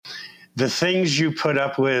the things you put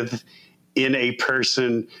up with in a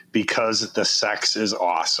person because the sex is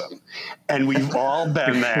awesome. And we've all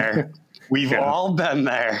been there. We've all been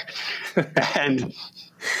there. And,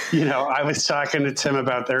 I was talking to Tim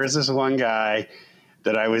about, there was this one guy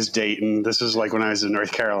that I was dating. This was like when I was in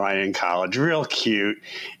North Carolina in college, real cute.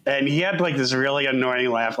 And he had like this really annoying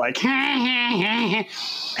laugh, like, and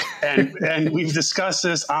we've discussed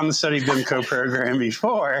this on the Study BIMCO program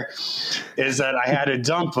before, is that I had to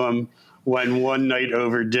dump him when one night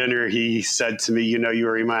over dinner, he said to me, you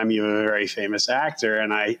remind me of a very famous actor.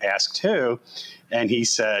 And I asked who, and he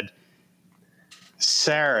said,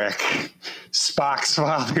 Sarek, Spock's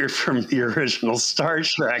father from the original Star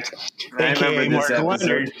Trek, aka Mark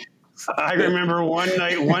Leonard. I remember one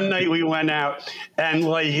night we went out, and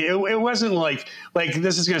like it wasn't like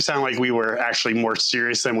this is going to sound like we were actually more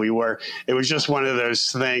serious than we were. It was just one of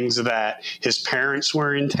those things that his parents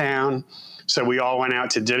were in town. So we all went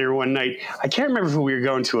out to dinner one night. I can't remember if we were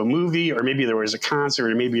going to a movie or maybe there was a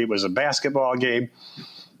concert or maybe it was a basketball game.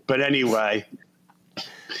 But anyway,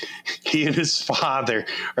 he and his father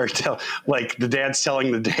are the dad's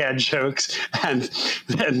telling the dad jokes, and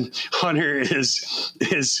then Hunter is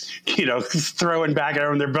throwing back at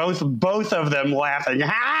him. They're both of them laughing.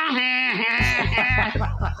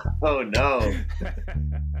 Oh no.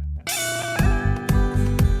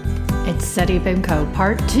 It's SETI BIMCO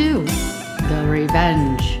Part 2, The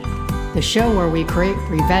Revenge. The show where we create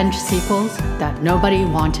revenge sequels that nobody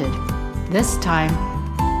wanted. This time,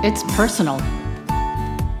 it's personal.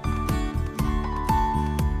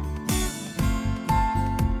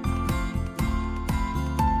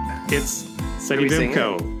 It's SETI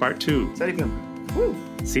BIMCO Part 2. SETI BIMCO. Woo.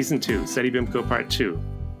 Season 2, SETI BIMCO Part 2.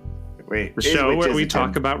 Wait. The show where we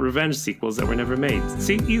talk about revenge sequels that were never made.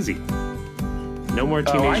 See, easy. No more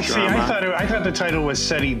teenage drama. I thought the title was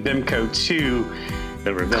SETI BIMCO 2,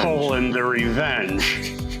 The Revenge. The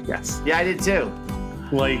Revenge. Yes. Yeah, I did too.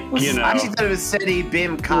 I actually thought it was SETI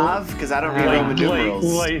BIMCOV because I don't remember the numerals.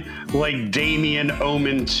 Like Damien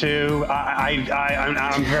Omen 2.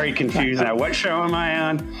 I'm very confused now. What show am I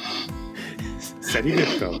on? SETI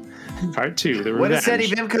BIMCO Part 2, The Revenge. What does SETI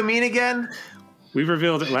BIMCO mean again? We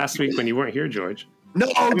revealed it last week when you weren't here, George. No,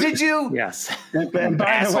 did you? Yes. And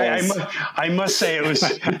by the way, I must say it was,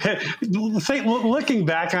 looking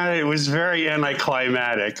back on it, it was very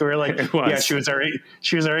anticlimactic. We're like, yeah, she was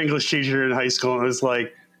our English teacher in high school, and it was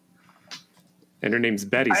like, and her name's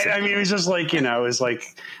Betty. I mean, it was just like, it was like,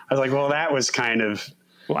 I was like, well, that was kind of.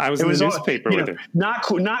 Well, I was in the newspaper with her. Not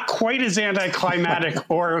quite as anticlimactic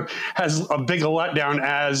or as a big a letdown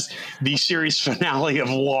as the series finale of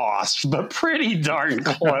Lost, but pretty darn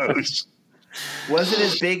close. Was it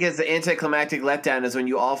as big as the anticlimactic letdown as when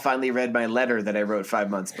you all finally read my letter that I wrote 5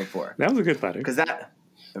 months before? That was a good letter. Because that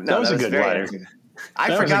was a good letter.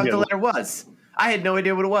 I forgot what the letter was. I had no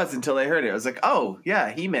idea what it was until I heard it. I was like, oh,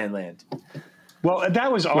 yeah, He-Man Land. Well,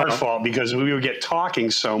 that was our fault because we would get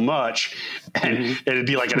talking so much, and it'd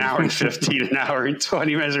be like an hour and 15, an hour and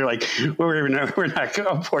 20 minutes. We're like, we're not.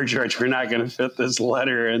 Oh, poor George, we're not going to fit this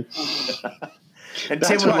letter in. And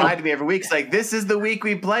Tim would lie to me every week. It's like, this is the week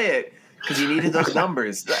we play it. Because you needed those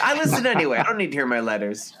numbers. I listened anyway. I don't need to hear my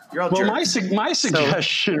letters. You're all jerks. My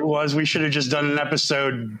suggestion was we should have just done an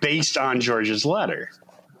episode based on George's letter.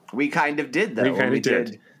 We kind of did, though. We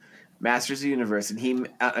did Masters of the Universe, and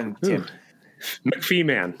Tim.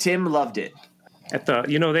 McPhee-Man. Tim loved it. At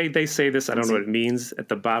the, they say this. I don't know what it means. At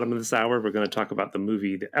the bottom of this hour, we're going to talk about the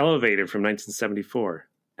movie The Elevator from 1974,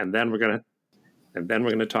 and then we're going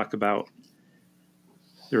to talk about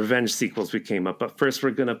the revenge sequels we came up. But first,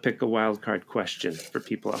 we're going to pick a wild card question for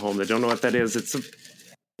people at home that don't know what that is.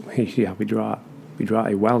 We draw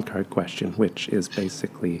a wild card question, which is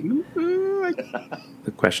basically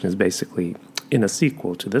the question is basically, in a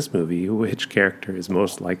sequel to this movie, which character is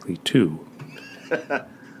most likely to?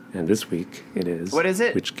 And this week it is. What is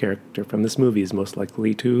it? Which character from this movie is most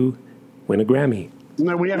likely to win a Grammy?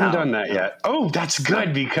 No, we haven't done that yet. Oh, that's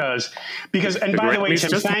good because and by the way,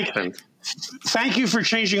 Tim, thank you for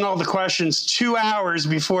changing all the questions 2 hours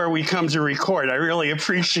before we come to record. I really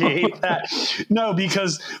appreciate that. No,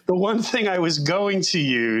 because the one thing I was going to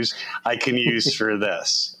use, I can use for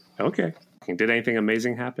this. Okay. Did anything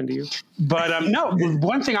amazing happen to you? But no,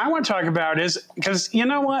 one thing I want to talk about is because you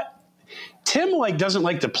know what? Tim doesn't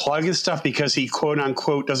like to plug his stuff because he quote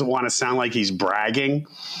unquote doesn't want to sound like he's bragging.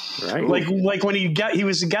 Right. Like when he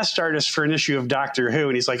was a guest artist for an issue of Doctor Who,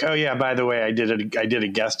 and he's like, oh yeah, by the way, I did a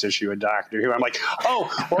guest issue of Doctor Who. I'm like,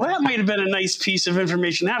 oh, well, that might have been a nice piece of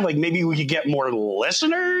information to have. Like maybe we could get more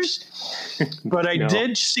listeners. But I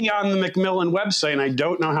did see on the Macmillan website, and I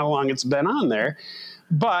don't know how long it's been on there,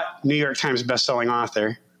 but New York Times bestselling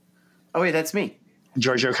author Oh, wait, that's me.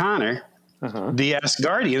 George O'Connor. The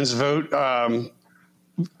Asgardians vote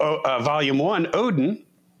Volume 1, Odin.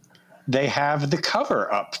 They have the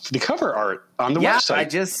cover art on the website. I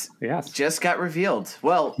just got revealed.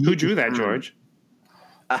 Well, who drew that, George?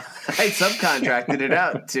 I subcontracted it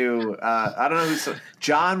out to I don't know who.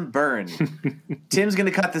 John Byrne. Tim's going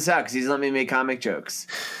to cut this out because he's letting me make comic jokes.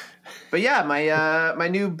 But yeah, my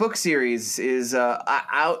new book series is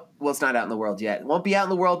out. Well, it's not out in the world yet. It won't be out in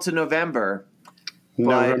the world till November.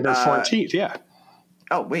 November 14th. Yeah.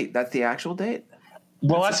 Oh wait, that's the actual date.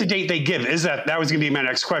 Well, that's the date they give. That was going to be my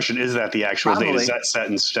next question? Is that the actual date? Is that set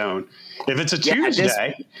in stone? If it's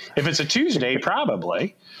a Tuesday,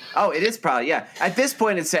 probably. Oh, it is probably, yeah. At this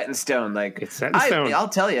point, it's set in stone. Like it's set in stone. I'll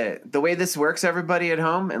tell you, the way this works, everybody at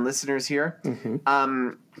home and listeners here,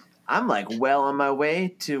 I'm like well on my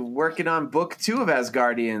way to working on book 2 of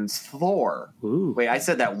Asgardians, Thor. Ooh. Wait, I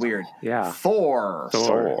said that weird. Yeah. Thor.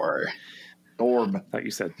 Thorb. I thought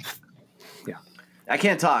you said, yeah. I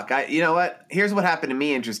can't talk. You know what? Here's what happened to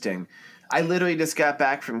me. Interesting. I literally just got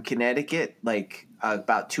back from Connecticut, like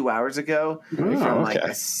about 2 hours ago, from like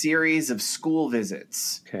a series of school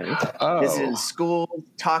visits. Okay. Visiting school,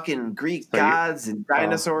 talking Greek gods and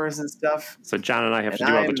dinosaurs and stuff. So John and I have to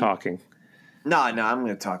do all the talking. No, I'm going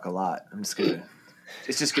to talk a lot. I'm going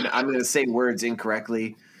to say words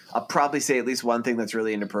incorrectly. I'll probably say at least one thing that's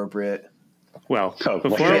really inappropriate. Well,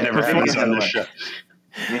 before I never finished on this show.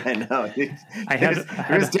 Yeah, no.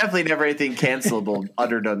 There's definitely never anything cancelable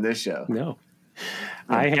uttered on this show. No.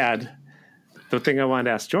 The thing I wanted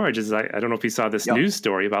to ask George is I don't know if he saw this news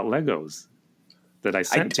story about Legos that I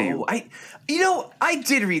sent to you. I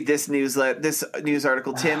did read this news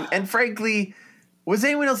article, Tim, and frankly, was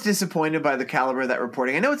anyone else disappointed by the caliber of that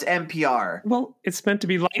reporting? I know it's NPR. Well, it's meant to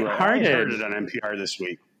be lighthearted. I heard it on NPR this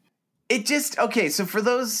week. So for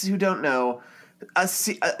those who don't know,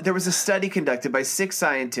 there was a study conducted by 6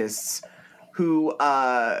 scientists who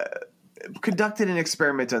conducted an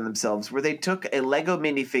experiment on themselves where they took a Lego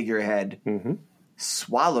minifigure head,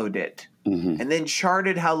 swallowed it, and then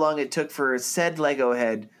charted how long it took for said Lego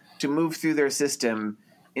head to move through their system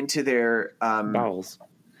into their bowels.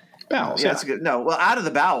 Bowels, that's good. No, well, out of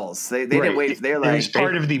the bowels. They didn't wait. They're like, it was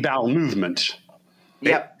part of the bowel movement.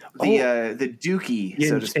 Yep. The dookie,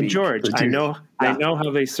 so to speak. And George, I know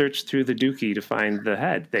how they searched through the dookie to find the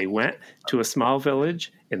head. They went to a small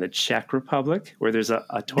village in the Czech Republic where there's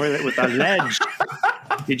a toilet with a ledge.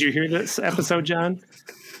 Did you hear this episode, John?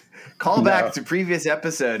 Call back to previous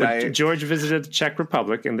episode. George visited the Czech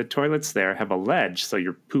Republic, and the toilets there have a ledge, so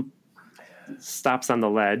your poop stops on the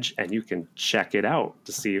ledge, and you can check it out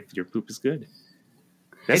to see if your poop is good.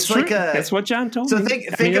 That's true. That's what John told me. So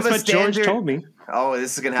think of that's what George told me. Oh,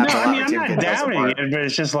 this is going to happen a lot. I'm not doubting it, but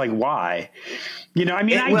it's just like, why? I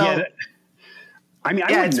get it. I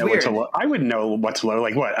wouldn't know what to look. I wouldn't know what to look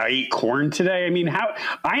like. What, I ate corn today? I mean,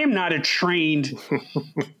 I am not a trained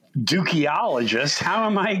dookiologist. How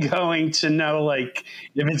am I going to know, like,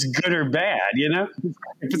 if it's good or bad? If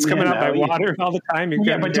it's coming out by water all the time,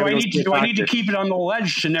 but do I need to keep it on the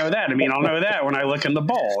ledge to know that? I mean, I'll know that when I look in the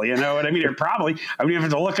bowl. You know what I mean? Or probably I don't even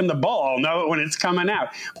have to look in the bowl. I'll know it when it's coming out.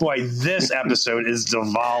 Boy, this episode is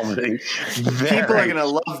devolving. People are going to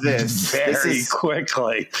love this very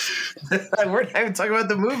quickly. We're not even talking about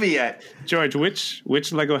the movie yet. George,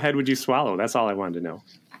 which Lego head would you swallow? That's all I wanted to know.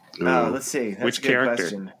 Let's see. That's which a good character?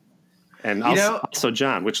 Question. And also,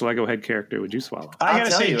 John, which Lego head character would you swallow? I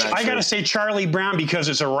gotta say Charlie Brown, because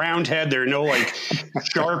it's a round head. There are no like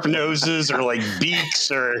sharp noses or like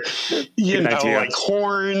beaks or like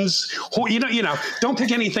horns. Don't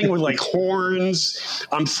pick anything with like horns.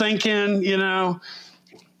 I'm thinking,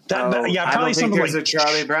 probably something like a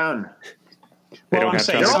Charlie Brown. Well, I'm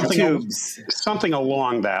saying something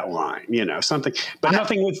along that line, something, but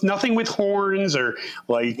nothing with horns or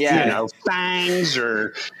like fangs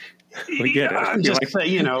or. We get it. I'm just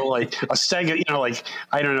saying, like a steg, like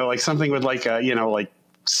I don't know, like something with like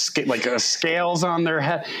scales on their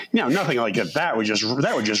head. Nothing like that. That would just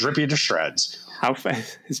rip you to shreds. How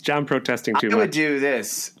fast is John protesting too much? I would do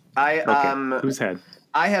this. Whose head?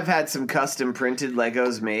 I have had some custom printed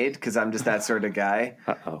Legos made because I'm just that sort of guy.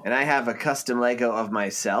 And I have a custom Lego of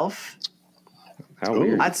myself. How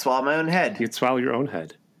weird. I'd swallow my own head. You'd swallow your own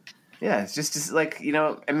head. Yeah, it's just like,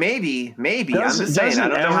 and maybe, I'm just saying, I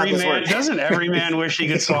don't know how this works. Doesn't every man wish he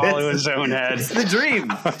could swallow his own head? It's the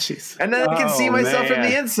dream. And then I can see myself from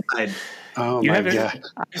the inside. Oh, my God.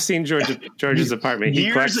 I've seen George's apartment. He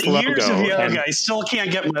years of Lego, yoga. I still can't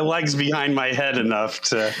get my legs behind my head enough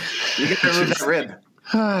to... You get to remove that rib.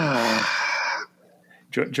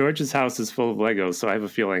 George's house is full of Legos, so I have a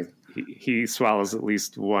feeling he swallows at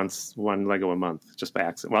least one Lego a month just by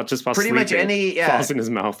accident. Well, just while pretty sleeping, much any falls in his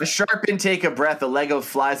mouth. A sharp intake of breath, a Lego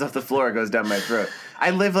flies off the floor, goes down my throat.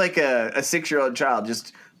 I live like a 6-year-old child,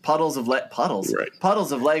 just puddles of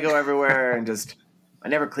Lego everywhere, and just I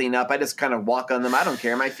never clean up. I just kind of walk on them. I don't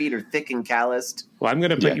care. My feet are thick and calloused. Well, I'm going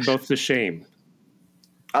to put you both to shame.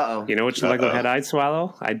 Uh-oh. You know which Lego head I'd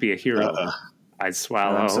swallow? I'd be a hero. I'd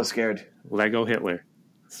swallow. I'm so scared. Lego Hitler.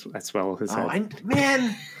 I'd swallow his head.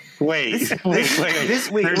 Man. Wait. There's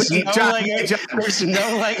no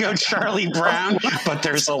Lego Charlie Brown, but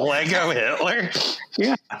there's a Lego Hitler.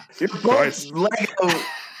 Yeah. You're both Lego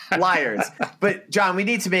liars. But, John, we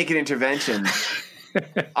need to make an intervention.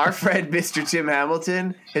 Our friend, Mr. Tim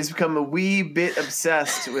Hamilton, has become a wee bit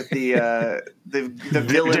obsessed with the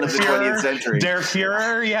villain of the 20th century. Der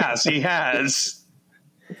Fuhrer? Yes, he has.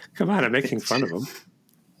 Come on, I'm making fun of him.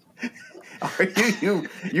 Are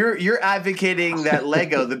you're advocating that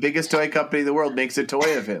Lego, the biggest toy company in the world, makes a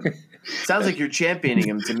toy of him? Sounds like you're championing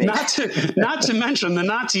him to make. Not to mention the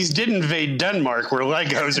Nazis did invade Denmark, where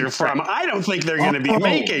Legos are from. I don't think they're going to be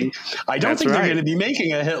making. I don't think they're going to be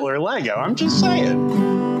making a Hitler Lego. I'm just saying.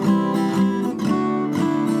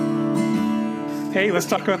 Hey, let's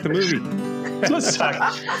talk about the movie. Let's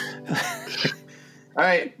talk. All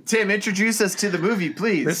right, Tim, introduce us to the movie,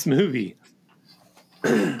 please. This movie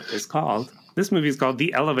is called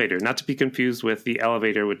The Elevator, not to be confused with The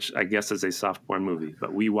Elevator, which I guess is a soft porn movie,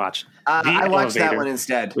 but we watched I watched that one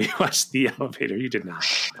instead. We watched The Elevator. You did not.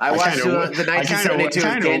 I watched the 1972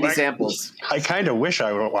 Candy Samples. I kind of wish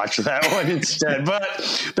I would watch that one instead, but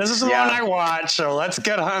this is the one I watched, so let's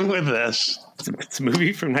get on with this. It's a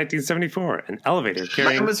movie from 1974, An Elevator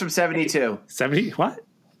carrying... Mine was from 72. 70? What?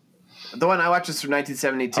 The one I watched was from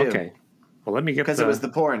 1972. Okay. Well, let me get because it was the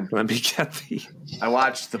porn. Let me get the... I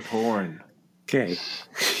watched the porn. Okay.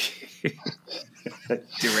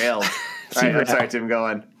 Derailed. All right, I'm sorry, Tim, go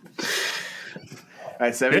on. All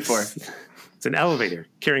right, 74. It's an elevator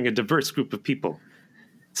carrying a diverse group of people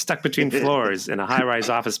stuck between floors in a high-rise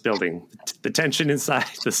office building. The tension inside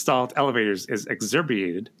the stalled elevators is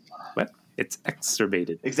exacerbated. What? It's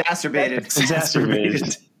exacerbated. Exacerbated.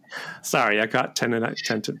 Sorry, I got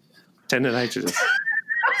tendinitis.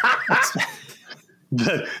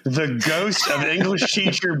 The ghost of English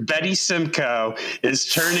teacher Betty Simcoe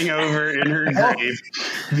is turning over in her grave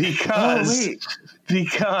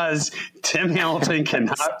because Tim Hamilton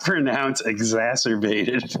cannot pronounce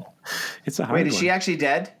exacerbated. It's a hard one. Is she actually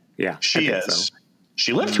dead? Yeah, she is. So.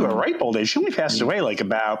 She lived to a ripe old age. She only passed away like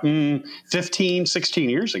about 15, 16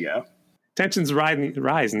 years ago. Tensions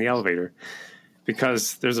rise in the elevator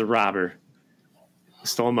because there's a robber who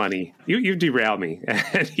stole money. You derailed me.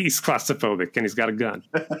 And he's claustrophobic and he's got a gun.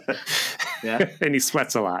 Yeah. And he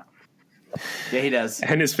sweats a lot. Yeah, he does.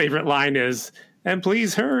 And his favorite line is, "And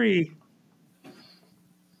please hurry."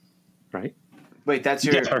 Right? Wait, that's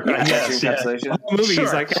your encapsulation? The whole movie,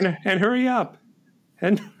 he's like, and hurry up.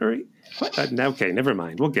 And hurry. What? Okay, never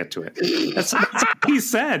mind. We'll get to it. That's what he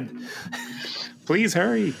said. Please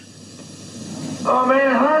hurry. Oh,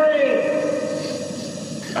 man, hurry!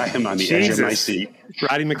 I am on the edge of my seat.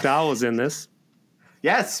 Roddy McDowell is in this.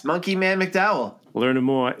 Yes, Monkey Man McDowell. Myrna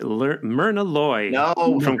Loy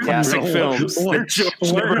from classic films.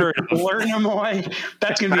 Lerna Moy.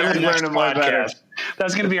 That's going to be our next podcast.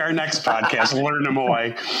 That's going to be our next podcast, Lerna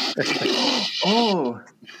Moy. Oh.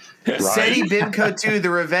 Right. SETI BIMCO 2,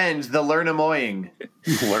 The Revenge, The Lerna Moying.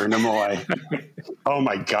 Lerna Moy. Oh,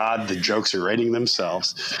 my God. The jokes are writing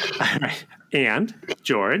themselves. And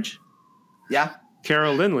George. Yeah.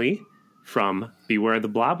 Carol Lindley from Beware the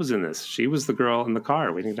Blob was in this. She was the girl in the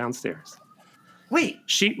car waiting downstairs. Wait.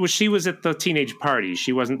 She was at the teenage party.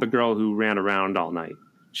 She wasn't the girl who ran around all night.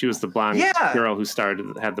 She was the blonde girl who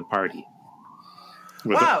had the party.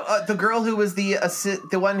 Wow, the girl who was the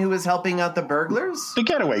one who was helping out the burglars? The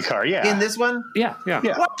getaway car, yeah. In this one? Yeah.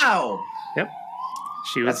 Wow. Yep.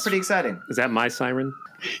 That's pretty exciting. Is that my siren?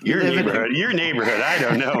 Your neighborhood. I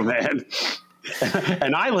don't know, man.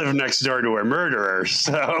 And I live next door to a murderer,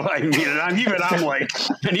 so I mean,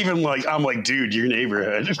 I'm like, dude, your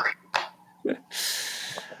neighborhood.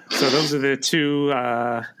 So those are the two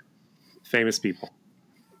famous people.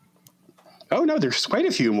 Oh no, there's quite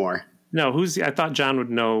a few more. No, I thought John would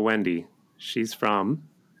know Wendy. She's from...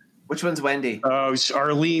 Which one's Wendy? Oh,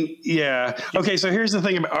 Arlene. Yeah. Okay, so here's the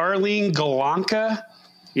thing about Arlene Galanka.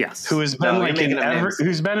 Yes. Who has been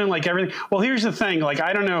who's been in like everything. Well, here's the thing. Like,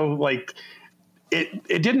 I don't know, like it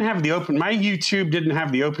didn't have the my YouTube didn't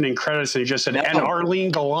have the opening credits, and it just said and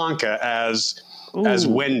Arlene Galanka as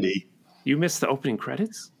Wendy. You missed the opening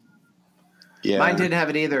credits? Yeah. Mine didn't have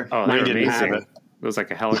it either. Oh, mine didn't have it. It was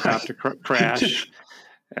like a helicopter crash.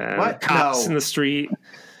 What? Cops No. in the street.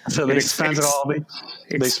 So they spent all the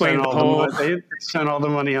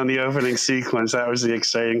money on the opening sequence. That was the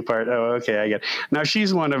exciting part. Oh, okay, I get it. Now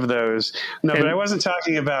she's one of those. No, but I wasn't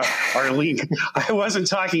talking about Arlene. I wasn't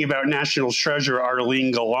talking about National Treasure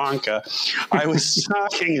Arlene Galanka. I was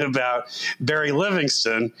talking about Barry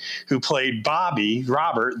Livingston, who played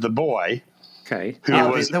Robert, the boy. Okay. Who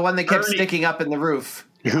was the one that kept sticking up in the roof.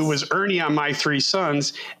 Who was Ernie on My Three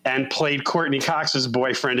Sons and played Courtney Cox's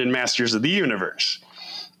boyfriend in Masters of the Universe.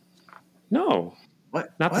 No.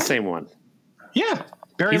 What? Not the same one. Yeah.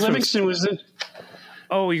 Barry Livingston was in.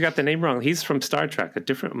 Oh, you got the name wrong. He's from Star Trek.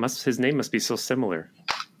 His name must be so similar.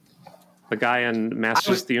 The guy on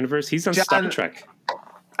Masters of the Universe, he's on Star Trek.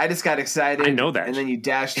 I just got excited. I know that. And then you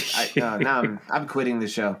dashed. Now I'm quitting the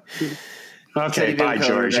show. Okay, bye,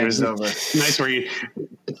 George. It was over. Nice where you.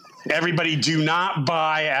 Everybody, do not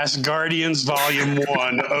buy Asgardians Volume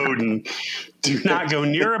 1, Odin. Do not go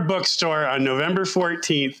near a bookstore on November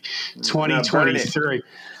 14th, 2023.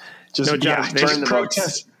 Just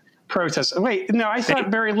protest. Wait, no, I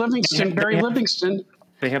thought Barry Livingston.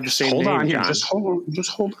 They have the same name. Hold on here. John.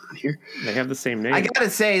 Just hold on here. They have the same name. I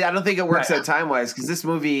gotta say, I don't think it works out time-wise because this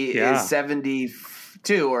movie is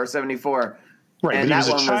 72 or 74. Right, and but he was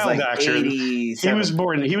a one child was like actor.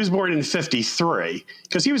 87. He was born in 53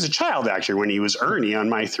 because he was a child actor when he was Ernie on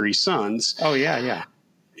My Three Sons. Oh yeah.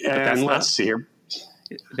 And let's see here.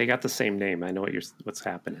 They got the same name. I know what's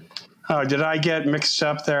happening. Oh, did I get mixed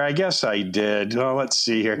up there? I guess I did. Oh, let's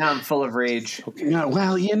see here. Now I'm full of rage. Okay. No,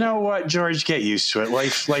 well, you know what, George? Get used to it.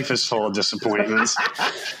 Life is full of disappointments.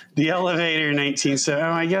 The Elevator, 1970.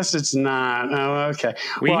 Oh, I guess it's not. Oh, okay.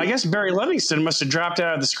 Well, I guess Barry Livingston must have dropped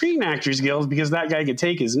out of the Screen Actors Guild because that guy could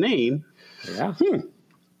take his name. Yeah.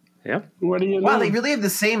 Yep. What do you know? Wow, they really have the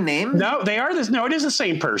same name? No, they are this. No, it is the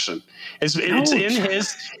same person. It's in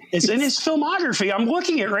his filmography. I'm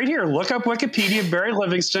looking at it right here. Look up Wikipedia. Barry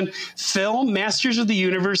Livingston, film Masters of the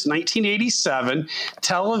Universe, 1987.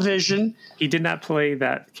 Television. He did not play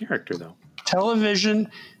that character though.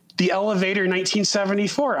 Television, The Elevator,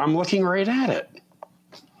 1974. I'm looking right at it.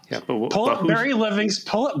 Yeah, pull up Barry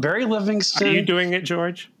Livingston. Are you doing it,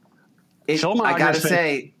 George? I gotta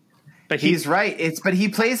say. But he's right. But he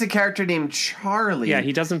plays a character named Charlie. Yeah,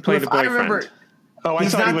 he doesn't play the boyfriend. I remember, I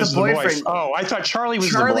thought he was the boyfriend. I thought Charlie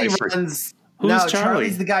was the boyfriend. Who's Charlie?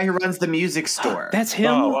 Charlie's the guy who runs the music store. That's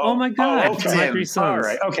him? Oh my God. Okay. All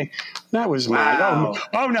right. Okay. That was mine.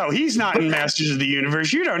 Oh, no. He's not in Masters of the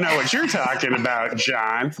Universe. You don't know what you're talking about,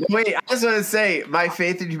 John. Wait, I just want to say my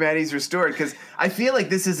faith in humanity is restored because I feel like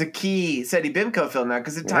this is a key Seti Bimco film now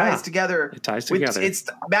because it ties together. It ties together. It's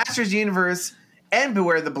Masters of the Universe and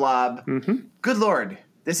Beware the Blob. Mm-hmm. Good Lord.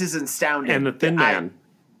 This is astounding. And the Thin Man.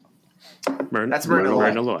 That's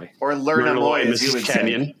Myrna Loy. Or Lerna Loy, as you would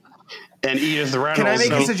Kenyon. say. And Edith Reynolds. Can I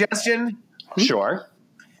make a suggestion? Sure.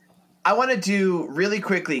 I want to do really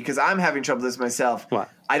quickly because I'm having trouble with this myself. What?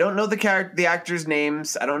 I don't know the actors'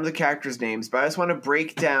 names. I don't know the characters' names, but I just want to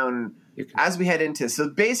break down as we head into. So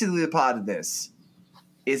basically, the plot of this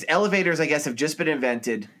is elevators, I guess, have just been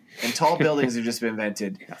invented, and tall buildings have just been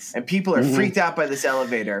invented, and people are freaked out by this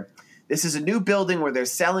elevator. This is a new building where they're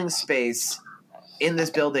selling space in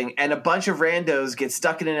this building, and a bunch of randos get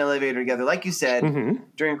stuck in an elevator together. Like you said,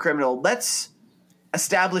 during Criminal, let's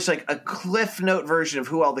establish like a Cliff Note version of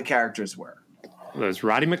who all the characters were. There's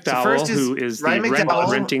Roddy McDowell, who is the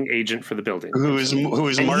renting agent for the building. Who is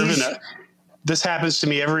Marvin? This happens to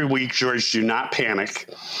me every week, George. Do not panic,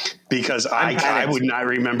 because I would not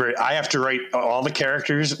remember it. I have to write all the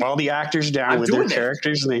characters, all the actors down with their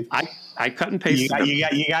characters' name. I cut and paste.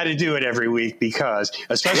 You got to do it every week because,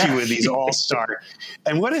 especially with these all-star.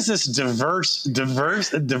 And what is this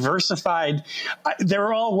diversified?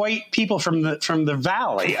 They're all white people from the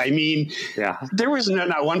valley. I mean, there was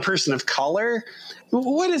not one person of color.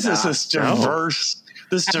 What is this? This diverse.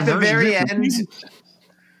 This at diverse. At the very end,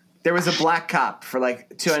 there was a black cop for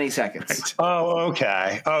like 20 seconds. Oh,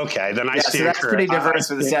 okay. Then I stand so that's pretty diverse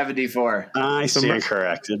for the 74. I stand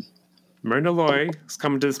corrected. Myrna Loy is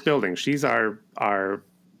coming to this building. She's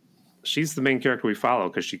she's the main character we follow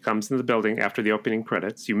because she comes into the building after the opening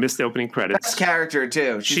credits. You missed the opening credits. Best character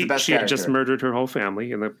too. She's the best character. She had just murdered her whole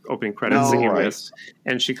family in the opening credits that you missed.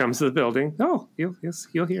 And she comes to the building. Oh, you'll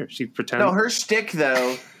hear. She pretends. No, her shtick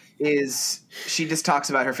though is she just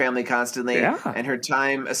talks about her family constantly and her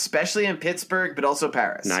time, especially in Pittsburgh, but also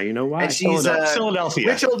Paris. Now you know why. And she's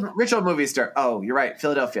Philadelphia. Rich old movie star. Oh, you're right,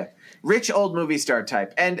 Philadelphia. Rich old movie star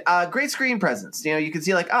type, and great screen presence. You know, you can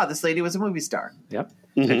see like, this lady was a movie star. Yep.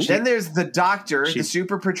 Mm-hmm. Then there's the doctor, the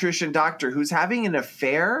super patrician doctor, who's having an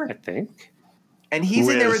affair. I think. And he's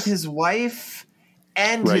in there with his wife,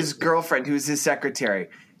 and his girlfriend, who's his secretary.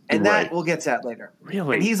 And that we'll get to that later.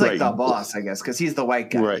 Really? And he's like the boss, I guess, because he's the white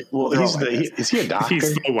guy. Right. Well, is he a doctor?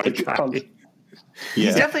 He's the white guy.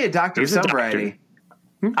 He's definitely a doctor of some variety.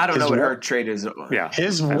 I don't know what her trade is. Yeah.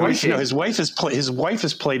 His wife is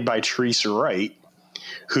played by Teresa Wright,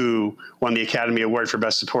 who won the Academy Award for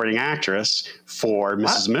Best Supporting Actress for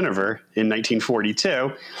Mrs. Miniver in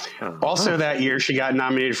 1942. Also that year, she got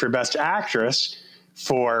nominated for Best Actress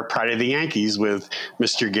for Pride of the Yankees with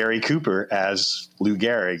Mr. Gary Cooper as Lou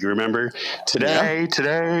Gehrig. Remember? Today,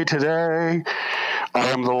 I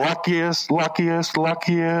am the luckiest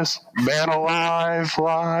man alive.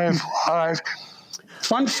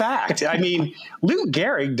 Fun fact. I mean, Lou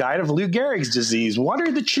Gehrig died of Lou Gehrig's disease. What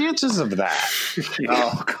are the chances of that?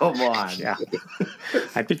 Oh, come on. Yeah.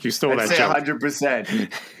 I think you stole that joke.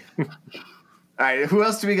 100%. All right, who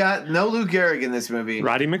else do we got? No Lou Gehrig in this movie.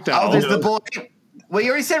 Roddy McDowell. Oh, there's the boy. Well, you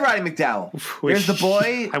already said Roddy McDowell. There's the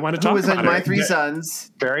boy I want to talk who was about in My Three Sons.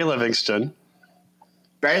 Barry Livingston,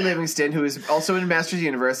 who is also in Masters of the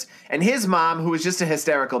Universe, and his mom, who was just a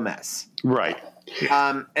hysterical mess. Right.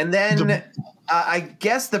 And then I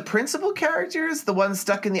guess the principal characters, the one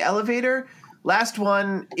stuck in the elevator. Last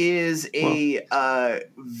one is a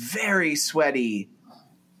very sweaty,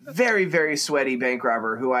 very, very sweaty bank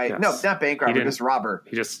robber who not bank robber, just robber.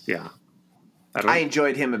 He just, I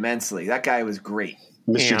enjoyed him immensely. That guy was great.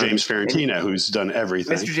 Mr. James Ferrantino, who's done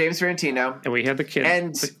everything. Mr. James Ferrantino. And we had the kid.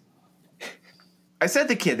 And I said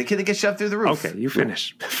the kid that gets shoved through the roof. Okay, you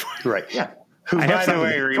finish. Right. Yeah. Who, by the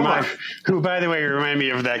way, remind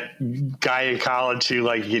me of that guy in college who,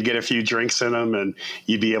 like, you'd get a few drinks in him and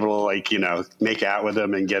you'd be able to, like, make out with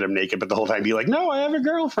him and get him naked, but the whole time be like, no, I have a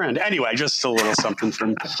girlfriend. Anyway, just a little something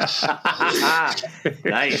from.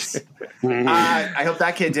 Nice. I hope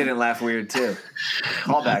that kid didn't laugh weird too.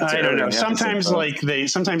 Callback. I don't know.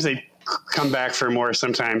 Sometimes they come back for more.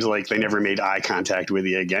 Sometimes they never made eye contact with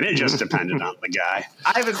you again. It just depended on the guy.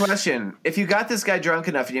 I have a question. If you got this guy drunk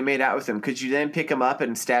enough and you made out with him, could you then pick him up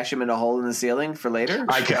and stash him in a hole in the ceiling for later?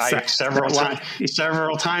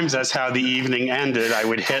 Several times. That's how the evening ended. I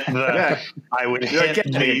would hit the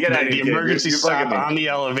emergency stop on the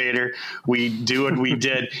elevator. We do what we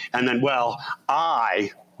did, and then I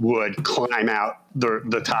would climb out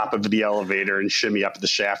the top of the elevator and shimmy up the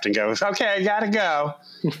shaft and go, okay, I gotta go.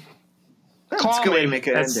 That's a good way to make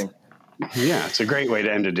an ending. Yeah, it's a great way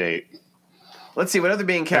to end a date. Let's see, what other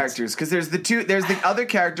main characters? Because there's the other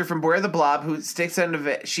character from Beware the Blob who sticks out of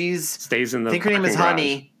it. Stays in the. I think her name is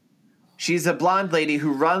Honey. She's a blonde lady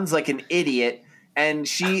who runs like an idiot, and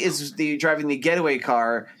she is driving the getaway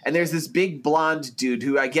car. And there's this big blonde dude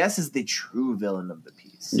who I guess is the true villain of the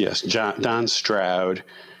piece. Yes, Don Stroud,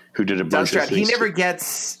 who did a bunch of things. He never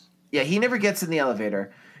gets in the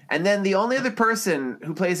elevator. And then the only other person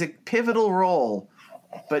who plays a pivotal role,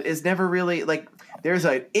 but is never really there's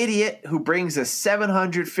an idiot who brings a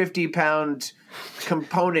 750-pound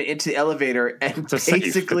component into the elevator and it's a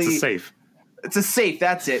safe. It's a safe.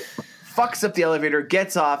 That's it. Fucks up the elevator,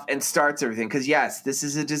 gets off, and starts everything. Because yes, this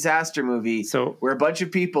is a disaster movie. So where a bunch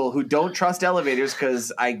of people who don't trust elevators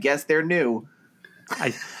because I guess they're new,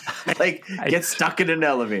 get stuck in an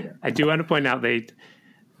elevator. I do want to point out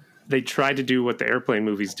they tried to do what the airplane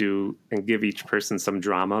movies do and give each person some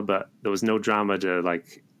drama, but there was no drama to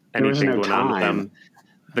anything going on with them.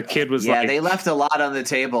 The kid was they left a lot on the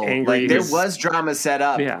table. Angry. There was drama set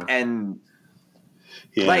up, and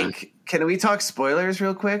can we talk spoilers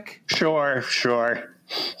real quick? Sure.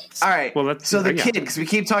 All right. Well, the kid, because we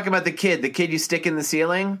keep talking about the kid you stick in the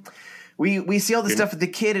ceiling. We see all the stuff with the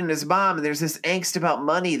kid and his mom, and there's this angst about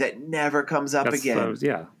money that never comes up again.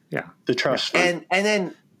 The trust fund. And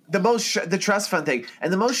then the trust fund thing,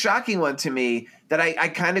 and the most shocking one to me that I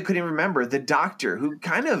kind of couldn't remember, the doctor who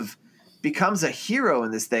kind of becomes a hero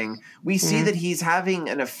in this thing. We see that he's having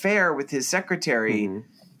an affair with his secretary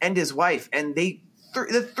and his wife, and the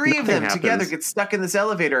three of them together get stuck in this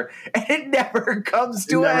elevator, and it never comes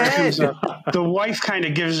to a head. The wife kind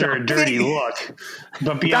of gives her a dirty look,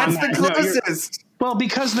 but beyond that's the closest. Well,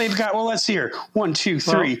 because they've got, let's see here. 1, 2,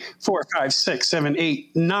 3, 4, 5, 6, 7,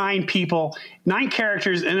 8, 9 people, 9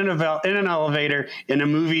 characters in an elevator in a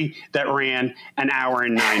movie that ran an hour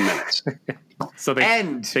and 9 minutes. So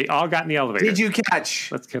they all got in the elevator. Did you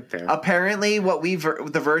catch? Let's get there. Apparently,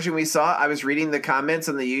 the version we saw, I was reading the comments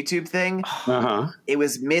on the YouTube thing. It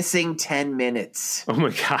was missing 10 minutes. Oh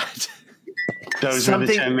my God. Those are the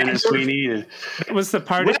 10 minutes we needed. It was the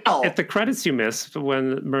part at the credits you missed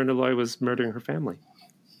when Myrna Loy was murdering her family.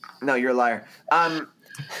 No, you're a liar.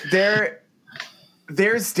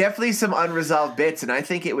 There's definitely some unresolved bits, and I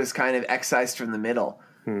think it was kind of excised from the middle.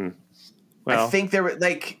 Well, I think there were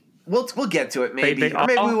We'll get to it, maybe. They or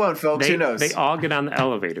maybe all- we won't, folks. Who knows? They all get on the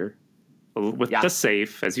elevator with Yeah. the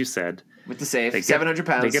safe, as you said. With the safe, They get- 700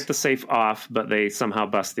 pounds. They get the safe off, but they somehow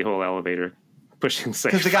bust the whole elevator, pushing the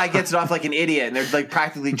safe. Because the guy gets it off like an idiot, and they're like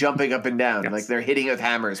practically jumping up and down. Yes. Like they're hitting it with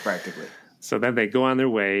hammers practically. So then they go on their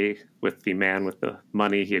way with the man with the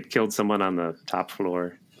money. He had killed someone on the top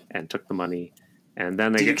floor and took the money. And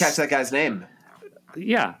then they Did you get catch that guy's name?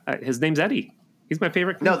 Yeah, his name's Eddie. He's my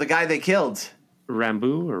favorite. No, the guy they killed.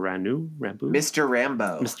 Rambo or Ranu? Rambo? Mr.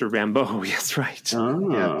 Rambo. Mr. Rambo. Yes, right.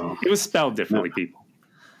 Oh. Yeah. It was spelled differently, people.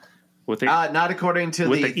 With a, Not according to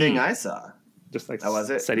With the the thing E. I saw. just like was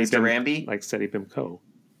it? Seti Mr. Bim- Ramby? Like Seti Bimco.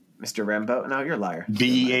 Mr. Rambo? No, you're a liar.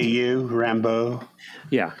 BAU, Rambo.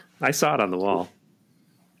 Yeah, I saw it on the wall.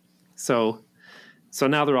 So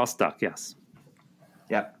now they're all stuck. Yes.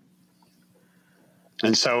 Yep.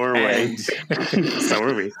 And so are we. And So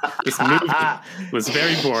are we. This movie was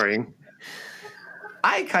very boring.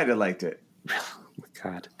 I kind of liked it.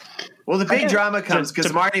 God. Well, the big drama comes because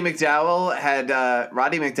to- Roddy McDowell had a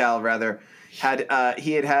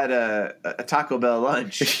Taco Bell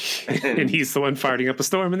lunch. And he's the one farting up a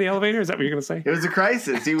storm in the elevator? Is that what you're going to say? It was a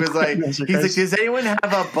crisis. He was like, It was a he's like, crisis. does anyone have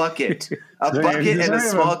a bucket and a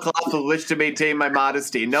small cloth with which to maintain my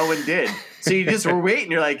modesty? No one did. So you just were waiting.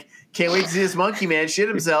 You're like, can't wait to see this monkey man shit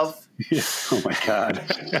himself. Oh my God.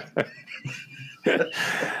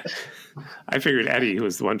 I figured Eddie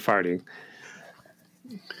was the one farting.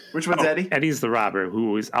 Which one's Eddie? Eddie's the robber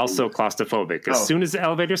who is also claustrophobic. As Oh. soon as the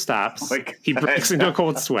elevator stops, Oh my God. he breaks into a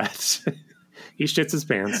cold sweat. He shits his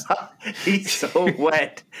pants. He's so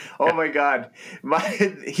wet. Oh my God.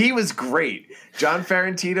 He was great. John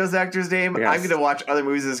Ferrantino's actor's name. Yes. I'm going to watch other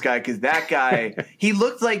movies of this guy because that guy, he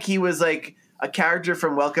looked like he was like a character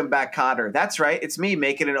from Welcome Back, Kotter. That's right. It's me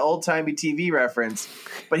making an old-timey TV reference.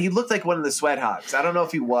 But he looked like one of the Sweat Hogs. I don't know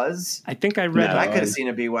if he was. I think I read. No. I could have seen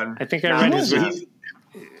him be one. I think I No, read he his. wasn't.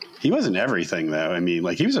 He wasn't everything though. I mean,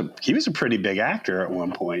 like he was a pretty big actor at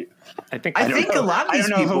one point. I think I think a lot of these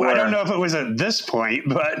people I were. don't know if it was at this point,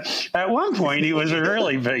 but at one point he was a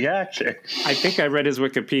really big actor. I think I read his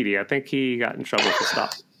Wikipedia. I think he got in trouble for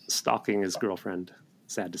stalking his girlfriend.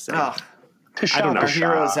 Sad to say. Oh, I don't know. our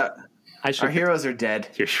heroes, I should. our heroes are dead.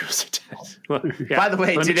 Your heroes are dead. Well, yeah. By the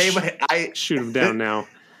way, Let me today I shoot him down now.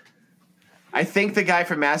 I think the guy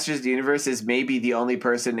from Masters of the Universe is maybe the only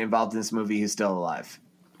person involved in this movie who's still alive.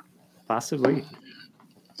 Possibly.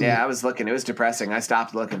 Yeah, I was looking. It was depressing. I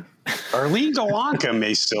stopped looking. Arlene Galanka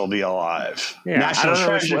may still be alive. Yeah, National I don't know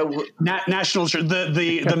treasure. National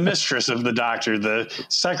the mistress of the doctor, the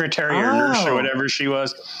secretary or nurse or whatever she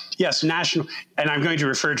was. Yes, national. And I'm going to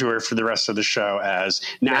refer to her for the rest of the show as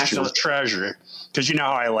National Treasure because you know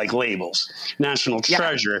how I like labels. National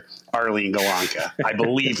Treasure Arlene Galanka, I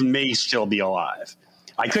believe, may still be alive.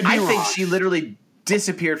 I could be wrong. think she literally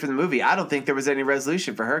disappeared from the movie. I don't think there was any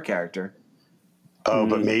resolution for her character. Oh,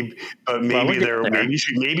 but maybe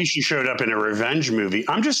she showed up in a revenge movie.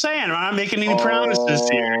 I'm just saying, I'm not making any promises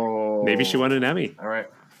here. Maybe she won an Emmy. All right.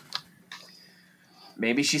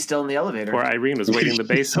 Maybe she's still in the elevator. Or Irene was waiting in the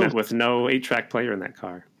basement with no 8-track player in that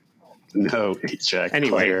car. No check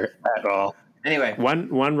player at all. Anyway,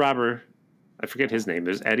 One robber, I forget his name.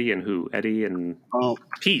 There's Eddie and who? Eddie and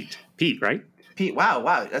Pete. Pete, right? Pete.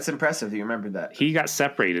 Wow, that's impressive that you remembered that. He got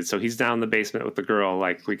separated, so he's down in the basement with the girl.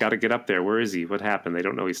 Like, we got to get up there. Where is he? What happened? They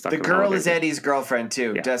don't know he's stuck. The in girl the is Eddie's girlfriend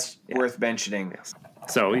too. Yeah. That's worth mentioning. Yes.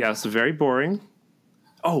 So yeah, it's very boring.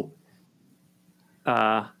 Oh,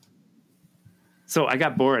 so I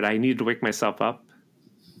got bored. I needed to wake myself up,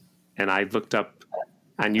 and I looked up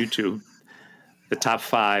on YouTube the top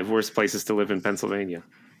 5 worst places to live in Pennsylvania.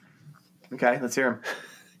 Okay, let's hear him.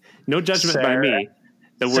 No judgment by me.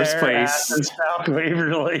 The worst place, South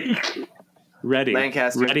Waverly. Reading,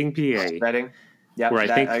 Lancaster. Reading, PA, Reading. Yeah, where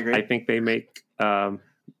I agree. I think they make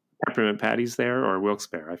peppermint patties there, or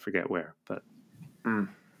Wilkes-Barre. I forget where, but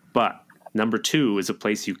number 2 is a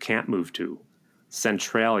place you can't move to,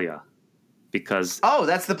 Centralia, because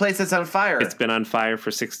that's the place that's on fire. it's been on fire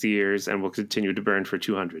for 60 years and will continue to burn for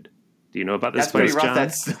 200. Do you know about this That's pretty place, rough. John?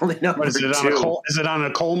 That's only number What is it 2. on a coal? Is it on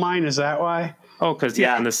a coal mine? Is that why? Oh, because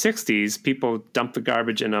Yeah. in the 60s, people dumped the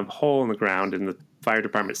garbage in a hole in the ground, and the fire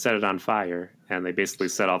department set it on fire, and they basically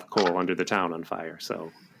set all the coal under the town on fire.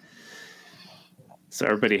 So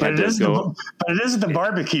everybody had to go. But it is the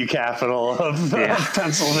barbecue capital of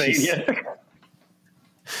Pennsylvania.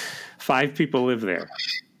 5 people live there.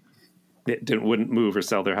 It wouldn't move or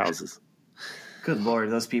sell their houses. Good Lord,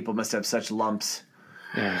 those people must have such lumps.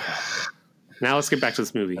 Yeah. Now let's get back to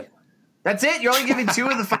this movie. That's it? You're only giving 2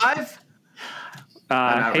 of the 5?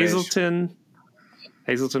 Hazelton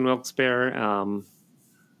Wilkes-Barre.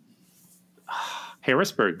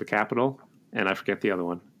 Harrisburg, the capital, and I forget the other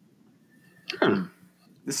one.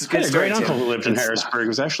 This is I good. had a great uncle who lived in Harrisburg. It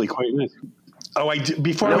was actually quite nice. Oh,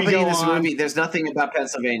 before we go on, movie, there's nothing about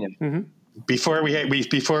Pennsylvania. Mm-hmm. Before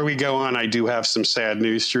we go on, I do have some sad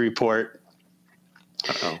news to report.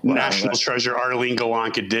 National treasure Arlene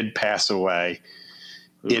Galanka did pass away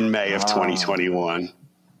in May of 2021.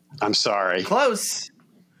 I'm sorry. Close.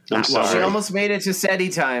 I'm sorry. She almost made it to SETI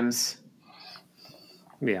times.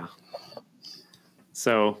 Yeah.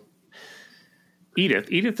 So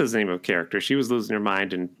Edith is the name of a character. She was losing her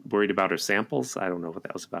mind and worried about her samples. I don't know what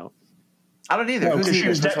that was about. I don't either. No, she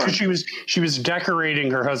was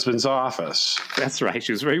decorating her husband's office. That's right.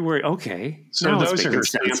 She was very worried. Okay. So those are her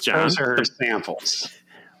samples.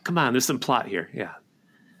 Come on, there's some plot here. Yeah.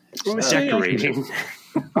 Well, decorating.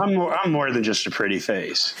 I'm more than just a pretty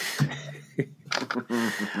face.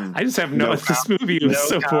 I just have this movie was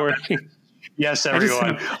so boring. Yes,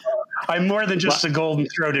 everyone. I'm more than just a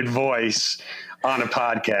golden-throated voice on a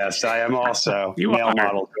podcast. I am also male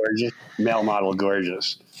model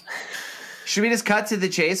gorgeous. Should we just cut to the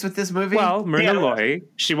chase with this movie? Well, Myrna Loy,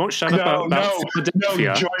 she won't shut up about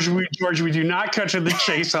Philadelphia. No, George, we do not cut to the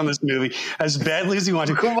chase on this movie as badly as you want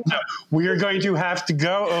to. No, we are going to have to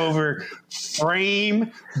go over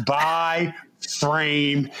frame by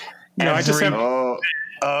frame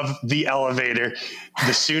of the elevator.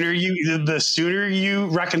 The sooner you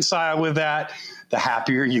reconcile with that, the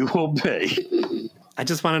happier you will be. I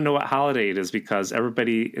just want to know what holiday it is because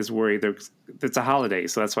everybody is worried it's a holiday,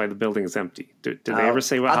 so that's why the building is empty. Did they ever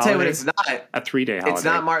say what holiday? I'll tell you what it's not. A 3-day holiday. It's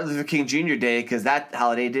not Martin Luther King Jr. Day because that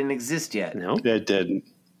holiday didn't exist yet. No. It didn't.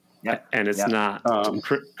 Yep. And it's not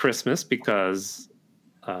Christmas because...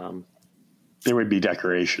 there would be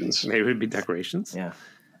decorations. There would be decorations. Yeah.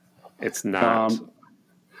 It's not...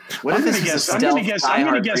 I'm going to guess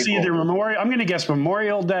either Memorial. I'm going to guess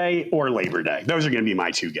Memorial Day or Labor Day. Those are going to be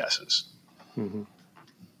my two guesses. Mm-hmm.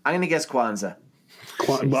 I'm going to guess Kwanzaa.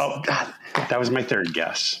 Well, God, that was my third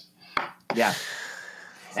guess. Yeah,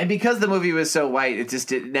 and because the movie was so white, it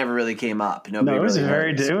never really came up. It was a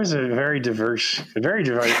very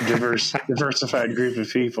diversified group of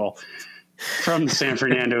people from the San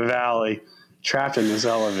Fernando Valley trapped in this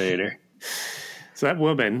elevator. So that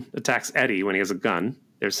woman attacks Eddie when he has a gun.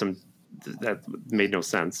 There's some that made no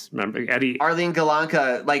sense. Remember, Arlene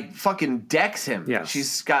Galanka fucking decks him. Yeah,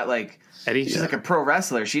 she's got Eddie. She's like a pro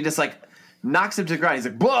wrestler. She just knocks him to the ground. He's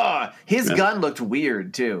like, blah! His gun looked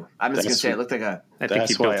weird too. I'm just gonna say it looked like a.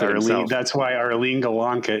 That's why Arlene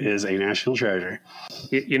Galanka is a national treasure.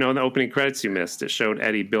 In the opening credits you missed, it showed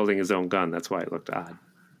Eddie building his own gun. That's why it looked odd.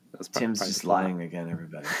 Tim's just lying again,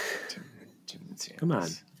 everybody. Come on.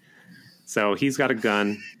 So he's got a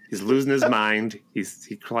gun. He's losing his mind. He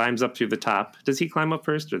climbs up through the top. Does he climb up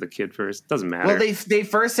first or the kid first? Doesn't matter. Well, they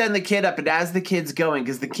first send the kid up, and as the kid's going,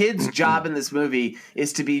 because the kid's job in this movie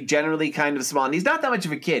is to be generally kind of small. And he's not that much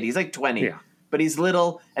of a kid. He's like 20. Yeah. But he's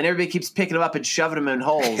little, and everybody keeps picking him up and shoving him in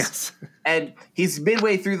holes. Yes. And he's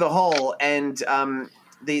midway through the hole, and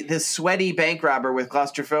the sweaty bank robber with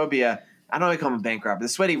claustrophobia, I don't know if I call him a bank robber, the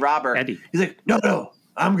sweaty robber, Eddie. He's like, no,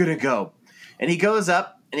 I'm going to go. And he goes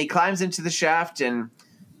up, and he climbs into the shaft, and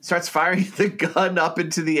starts firing the gun up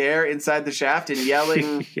into the air inside the shaft and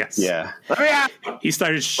yelling. Yes. Yeah. Let me out! He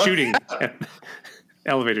started shooting at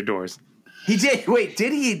elevator doors. He did. Wait,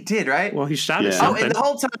 he did, right? Well, he shot at something. Oh, and the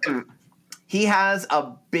whole time he has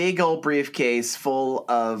a big old briefcase full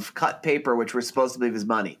of cut paper, which were supposed to be his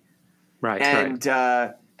money. Right. And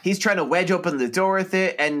he's trying to wedge open the door with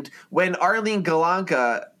it. And when Arlene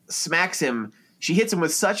Galanka smacks him, she hits him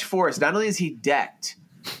with such force. Not only is he decked,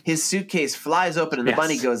 his suitcase flies open and the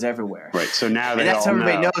money goes everywhere. Right. So now that's how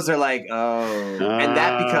everybody knows. They're like, and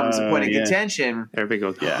that becomes a point of contention. Everybody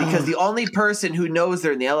goes, because the only person who knows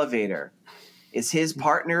they're in the elevator is his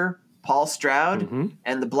partner, Paul Stroud,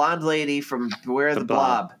 and the blonde lady from Beware of the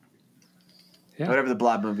Blob. Yeah. Whatever the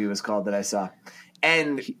Blob movie was called that I saw.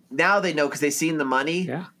 And now they know because they've seen the money.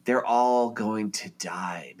 Yeah. They're all going to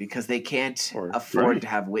die because they can't afford to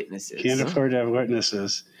have witnesses. Can't afford to have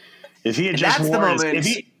witnesses. If he had just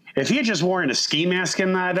worn a ski mask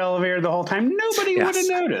in that elevator the whole time, nobody would have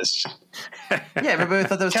noticed. Yeah, everybody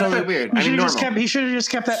thought that was totally weird. He should have just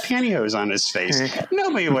kept that pantyhose on his face.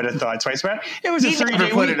 Nobody would have thought twice about it. It was a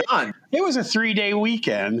 3-day weekend. It was a 3-day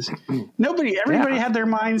weekend. Everybody had their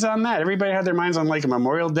minds on that. Everybody had their minds on like a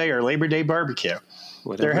Memorial Day or Labor Day barbecue.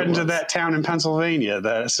 They're heading to that town in Pennsylvania.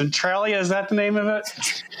 The Centralia, is that the name of it?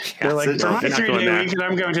 They're like, for my 3-day weekend,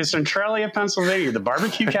 I'm going to Centralia, Pennsylvania, the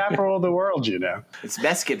barbecue capital of the world, It's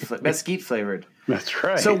mesquite flavored. That's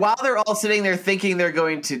right. So while they're all sitting there thinking they're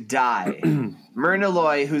going to die, Myrna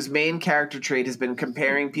Loy, whose main character trait has been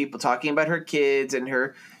comparing people, talking about her kids and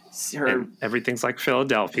her And everything's like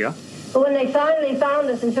Philadelphia. But when they finally found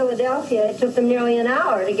us in Philadelphia, it took them nearly an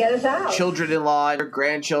hour to get us out. children-in-law and her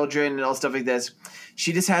grandchildren and all stuff like this.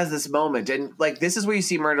 She just has this moment, and like this is where you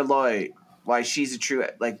see Myrna Loy, why she's a true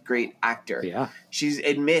like great actor. Yeah. She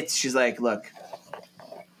admits, she's like, look,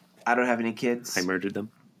 I don't have any kids. I murdered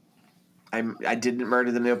them. I didn't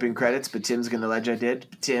murder them in the opening credits, but Tim's going to allege I did.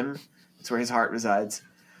 Tim, that's where his heart resides.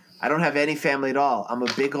 I don't have any family at all. I'm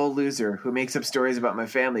a big old loser who makes up stories about my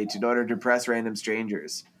family in order to impress random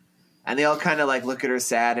strangers. And they all kind of like look at her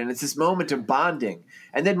sad, and it's this moment of bonding.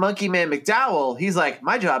 And then Monkey Man McDowell, he's like,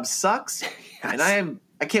 my job sucks, and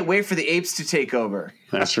I can't wait for the apes to take over.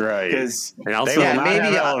 That's right. Because they will not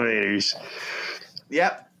have elevators.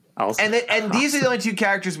 Yep. Also, And these are the only two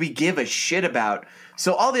characters we give a shit about.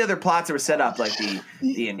 So all the other plots that were set up, like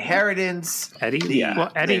the inheritance, Eddie, the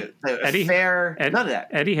affair, none of that.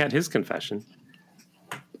 Eddie had his confession.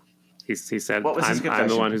 He said, What was his I'm confession?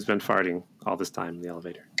 the one who's been farting all this time in the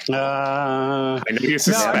elevator. I know you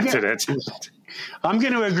suspected it. I'm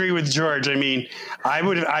going to agree with George. I mean,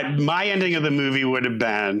 my ending of the movie would have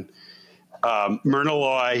been Myrna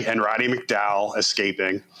Loy and Roddy McDowell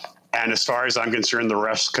escaping. And as far as I'm concerned, the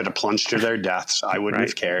rest could have plunged to their deaths. I wouldn't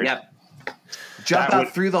have cared. Yep. Jump out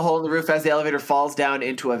through the hole in the roof as the elevator falls down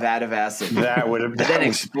into a vat of acid. That would have then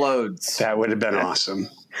explodes. That would have been awesome.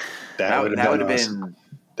 That would have been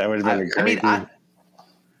a great movie.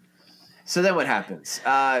 So then what happens?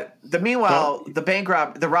 The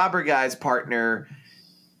robber guy's partner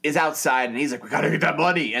is outside, and he's like, we got to get that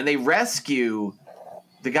money. And they rescue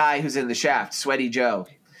the guy who's in the shaft, Sweaty Joe.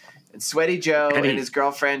 And Sweaty Joe and his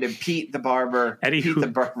girlfriend and Pete the barber,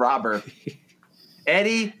 robber.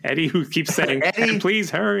 Eddie, who keeps saying, Eddie, and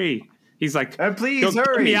please hurry. He's like, and please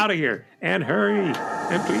hurry. Get me out of here. And hurry.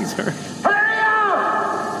 And please hurry. Hurry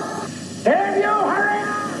up! If you hurry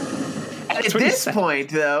up! And at this point,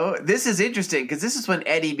 though, this is interesting because this is when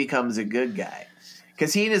Eddie becomes a good guy.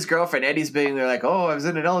 Because he and his girlfriend, Eddie's being there like, oh, I was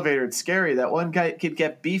in an elevator. It's scary. That one guy kid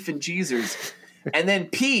get beef and cheesers. And then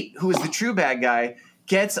Pete, who is the true bad guy,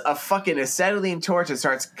 gets a fucking acetylene torch and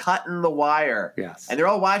starts cutting the wire. Yes. And they're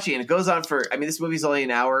all watching, and it goes on for, I mean, this movie's only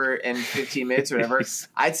an hour and 15 minutes or whatever.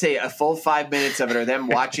 I'd say a full 5 minutes of it are them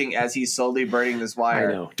watching as he's slowly burning this wire.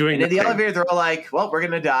 I know. And in the elevator, they're all like, well, we're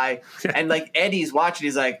going to die. And like Eddie's watching,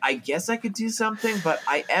 he's like, I guess I could do something, but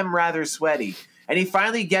I am rather sweaty. And he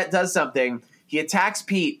finally does something. He attacks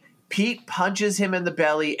Pete. Pete punches him in the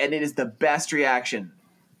belly, and it is the best reaction.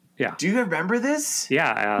 Yeah. Do you remember this?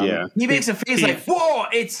 Yeah. He makes a face like, whoa,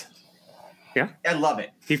 it's... Yeah. I love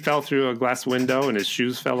it. He fell through a glass window and his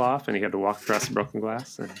shoes fell off and he had to walk across the broken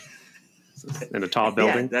glass in a tall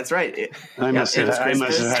building. Yeah, that's right. I must have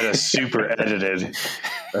had a super edited.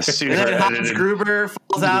 And then Hans Gruber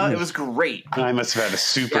falls out. It was great. I must have had a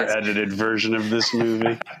super edited version of this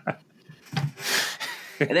movie.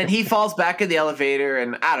 And then he falls back in the elevator,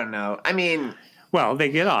 and I don't know. I mean... Well, they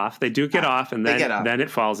get off. They do get off, and then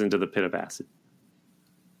it falls into the pit of acid.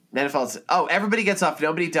 Then it falls. Oh, everybody gets off.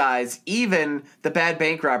 Nobody dies. Even the bad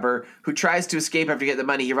bank robber who tries to escape after getting the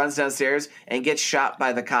money. He runs downstairs and gets shot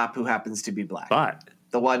by the cop who happens to be black. But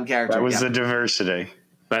the one character that was the diversity.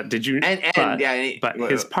 But did you? But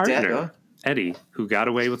his partner Eddie, who got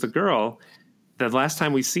away with the girl. The last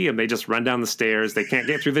time we see him, they just run down the stairs. They can't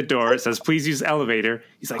get through the door. It says, please use elevator.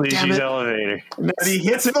 He's like, please use elevator. And he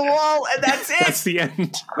hits the wall, and that's it. That's the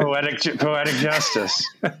end. Poetic justice.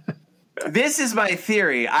 This is my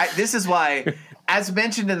theory. This is why, as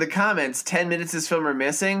mentioned in the comments, 10 minutes of this film are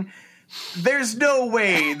missing. There's no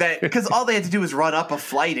way that, because all they had to do was run up a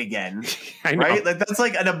flight again. I know. Right? Like, that's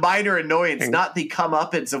like a minor annoyance, not the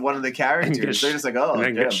comeuppance of one of the characters. They're just like, oh, and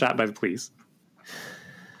then get shot by the police.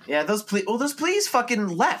 Yeah, those police fucking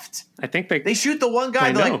left. I think they shoot the one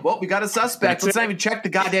guy. They're like, well, we got a suspect. Let's not even check the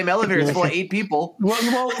goddamn elevator. It's full of 8 people. Well,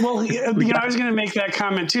 I was going to make that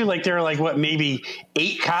comment too. Like there are like maybe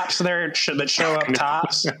 8 cops there that show up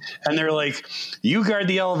tops, and they're like, you guard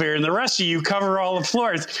the elevator, and the rest of you cover all the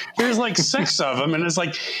floors. There's like 6 of them, and it's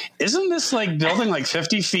like, isn't this like building like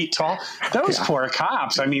 50 feet tall? Those poor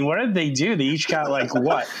cops. I mean, what did they do? They each got like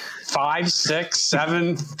what? 5, 6,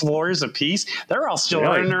 7 floors apiece. They're all still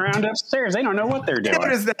running around upstairs. They don't know what they're doing.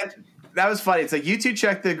 That was funny. It's like you 2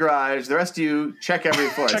 check the garage, the rest of you check every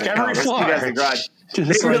floor. Check every floor. You guys in the garage.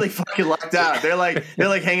 They really fucking lucked out. They're like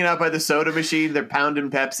hanging out by the soda machine. They're pounding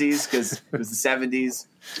Pepsis because it was the 70s.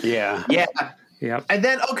 Yeah. Yep. And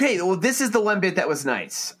then this is the one bit that was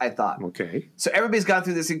nice. I thought. Okay. So everybody's gone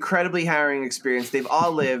through this incredibly harrowing experience. They've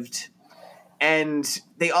all lived. And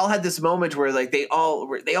they all had this moment where like they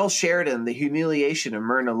all shared in the humiliation of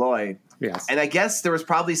Myrna Loy. Yes. And I guess there was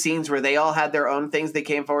probably scenes where they all had their own things they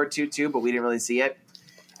came forward to too, but we didn't really see it.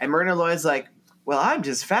 And Myrna Loy's like, well, I'm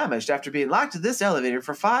just famished after being locked in this elevator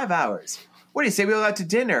for 5 hours. What do you say we all out to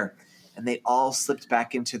dinner? And they all slipped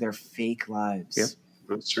back into their fake lives. Yep.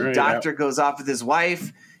 That's right. The doctor goes off with his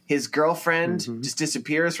wife. His girlfriend just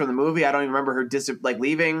disappears from the movie. I don't even remember her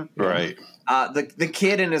leaving. Right. The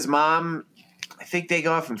kid and his mom, I think they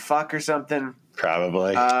go off and fuck or something.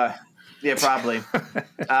 Probably. Yeah, probably.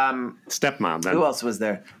 Stepmom. Then. Who else was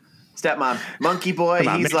there? Stepmom. Monkey Boy.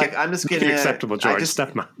 He's like, I'm just going to... acceptable, George.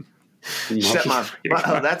 Stepmom. Stepmom.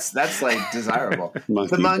 Well, that's like desirable.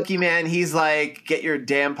 The monkey man, he's like, get your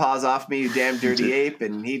damn paws off me, you damn dirty ape.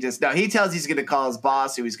 And he tells he's going to call his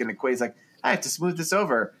boss, who he's going to quit. He's like, I have to smooth this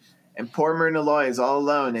over. And poor Myrna Loy is all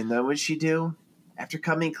alone. And then what she do? After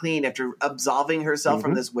coming clean, after absolving herself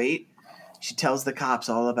from this weight, she tells the cops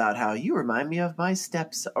all about how you remind me of my my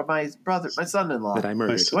son-in-law. That I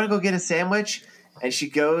murdered. You want to go get a sandwich? And she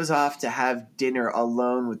goes off to have dinner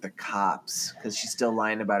alone with the cops because she's still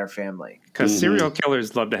lying about her family. Because serial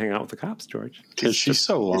killers love to hang out with the cops, George. Because she's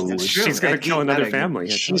so lonely. She's going to kill another family.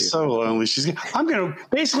 She's so lonely. I'm going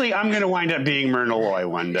to wind up being Myrna Loy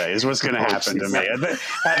one day. Is what's going to happen to me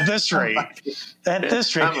at this rate. At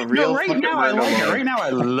this rate, right now I like it. Right now I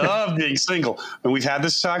love being single. And we've had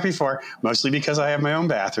this talk before, mostly because I have my own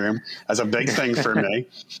bathroom. That's a big thing for me.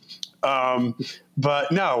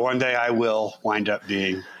 But no, one day I will wind up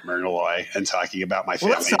being Myrna Loy and talking about my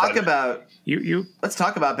family. Well, let's talk about you. Let's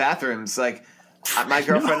talk about bathrooms. Like my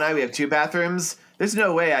girlfriend and I, we have 2 bathrooms. There's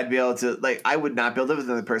no way I'd be able to. Like, I would not be able to live with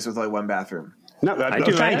another person with only 1 bathroom. No,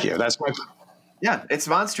 thank you. That's my. Yeah, it's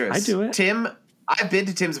monstrous. I do it. Tim, I've been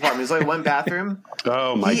to Tim's apartment. There's only 1 bathroom.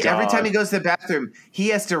 Oh my God! Every time he goes to the bathroom, he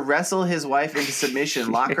has to wrestle his wife into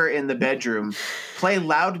submission, lock her in the bedroom, play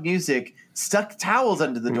loud music, stuck towels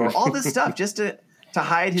under the door, all this stuff just to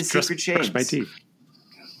hide his secret shades. Brush my teeth.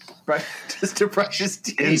 Just to brush his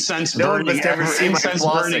teeth. Incense no burning, one must ever see my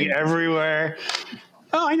burning everywhere.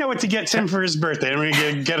 Oh, I know what to get Tim for his birthday. I'm going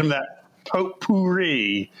to get him that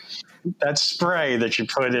potpourri, that spray that you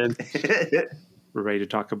put in. We're ready to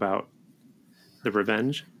talk about The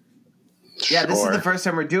Revenge. Yeah, this is the first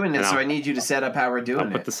time we're doing this, so I need you to set up how we're doing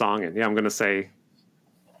I'll put the song in. Yeah, I'm going to say...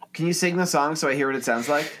 Can you sing the song so I hear what it sounds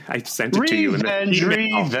like? I sent it to you. Revenge.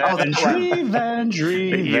 Wait. How about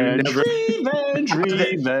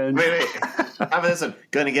this one?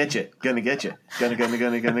 Gonna get you. Gonna get you. Gonna get you.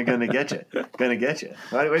 Gonna get you.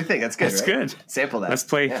 What do you think? That's good. That's right? good. Sample that. Let's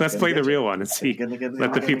play the real one and see.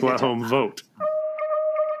 Let the people at home vote.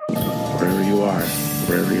 Wherever you are,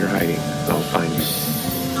 wherever you're hiding, I'll find you.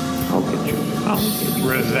 I'll get you.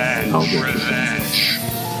 Revenge. Revenge.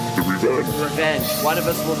 One of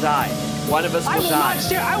us will die. One of us will die.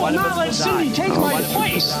 I will not let Cindy take my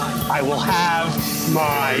place. I will have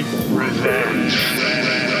my revenge.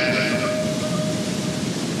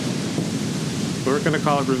 We're going to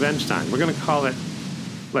call it Revenge Time. We're going to call it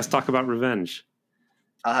Let's Talk About Revenge.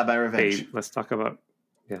 I'll have my revenge. Hey, let's talk about...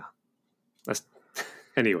 Yeah.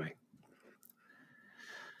 Anyway.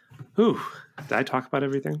 Whew. Did I talk about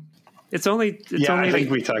everything? It's only. I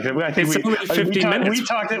think we talked. I think it's only 15 minutes.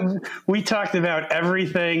 We talked about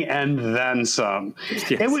everything and then some.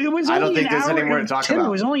 Yes. It was. I don't think there's any more to talk about. It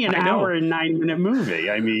was only an hour and 9-minute movie.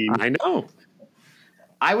 I mean, I know.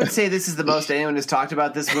 I would say this is the most anyone has talked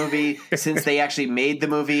about this movie since they actually made the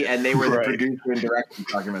movie and they were the producer and director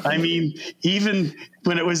talking about. I mean, even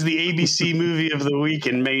when it was the ABC movie of the week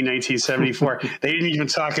in May 1974, they didn't even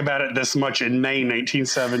talk about it this much in May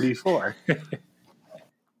 1974.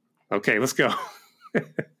 Okay, let's go.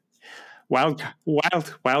 Wild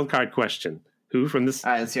card question. Who from this?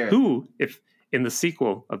 All right, let's hear it. Who, if in the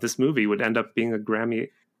sequel of this movie, would end up being a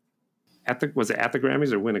Grammy? Was it at the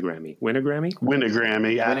Grammys or win a Grammy? Win a Grammy? Win a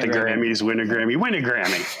Grammy. At the Grammys, win a Grammy. Win a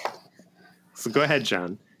Grammy. So go ahead,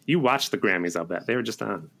 John. You watched the Grammys, I'll bet. They were just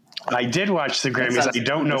on. I did watch the Grammys. I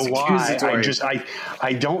don't know why.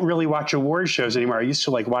 I don't really watch award shows anymore. I used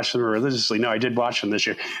to watch them religiously. No, I did watch them this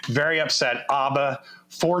year. Very upset. ABBA,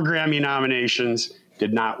 4 Grammy nominations,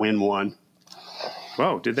 did not win one.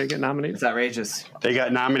 Whoa, did they get nominated? It's outrageous. They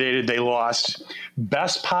got nominated. They lost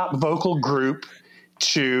Best Pop Vocal Group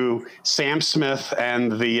to Sam Smith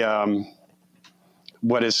and the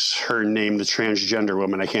what is her name? The transgender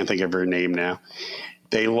woman. I can't think of her name now.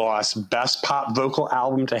 They lost Best Pop Vocal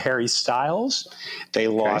Album to Harry Styles. They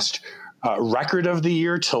lost Record of the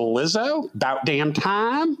Year to Lizzo, About Damn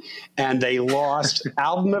Time. And they lost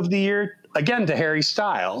Album of the Year, again, to Harry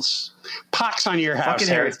Styles. Pox on your house, Fucking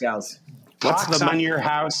Harry Styles. Pox on your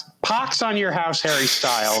house. Pox on your house, Harry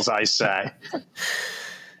Styles, I say.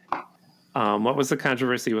 What was the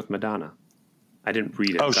controversy with Madonna? I didn't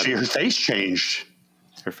read it. Oh, her face changed.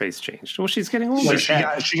 Her face changed. Well, she's getting older.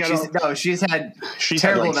 She's had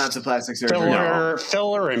terrible amounts of plastic surgery.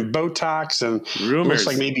 Filler and Botox and rumors. Looks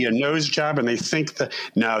like maybe a nose job, and they think that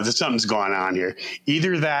something's going on here.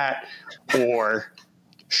 Either that, or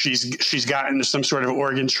she's gotten some sort of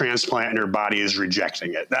organ transplant and her body is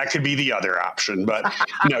rejecting it. That could be the other option. But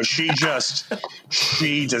no, she just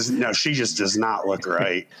does not look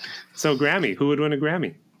right. So Grammy, who would win a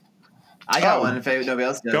Grammy? I got one if nobody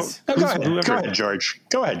else does. Go ahead, George.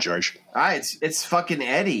 All right, it's fucking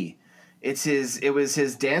Eddie. It was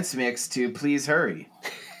his dance mix to Please Hurry.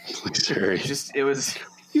 Please Hurry.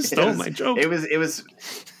 You stole my joke. It was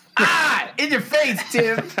in your face,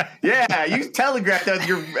 Tim. Yeah, you telegraphed that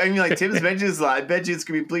with Tim's mentioned this a lot. I bet you it's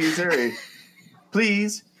gonna be Please Hurry.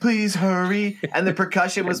 Please hurry. And the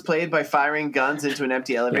percussion was played by firing guns into an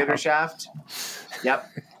empty elevator shaft. Yep.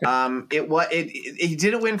 He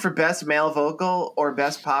didn't win for best male vocal or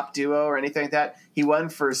best pop duo or anything like that. He won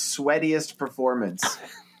for sweatiest performance.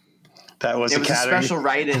 That was a special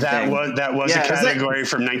write-in thing. That was a category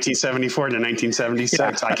from 1974 to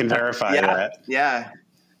 1976. I can verify that. Yeah.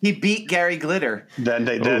 He beat Gary Glitter. Then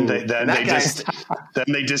they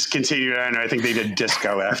discontinued. I think they did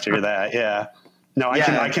disco after that. Yeah. No, I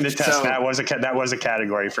can attest that was a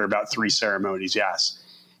category for about 3 ceremonies. Yes,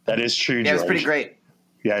 that is true. Yeah, it was pretty great.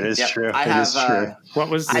 Yeah, it is true. True. What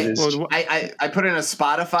was I put in a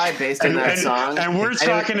Spotify based on that song, and we're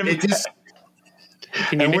talking about.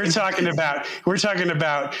 And we're talking about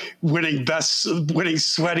winning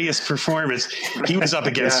sweatiest performance. He was up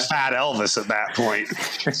against Fat Elvis at that point.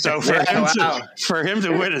 So for him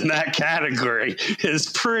to win in that category is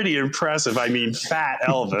pretty impressive. I mean, Fat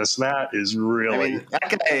Elvis, that is really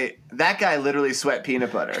that guy literally sweat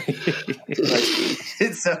peanut butter.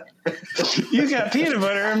 You got peanut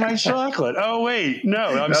butter in my chocolate. Oh wait, no,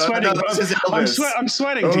 I'm sweating. I'm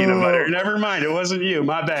sweating peanut butter. Never mind, it wasn't you.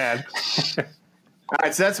 My bad. All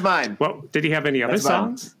right, so that's mine. Well, did he have any other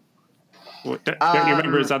songs? Don't you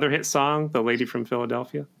remember his other hit song, "The Lady from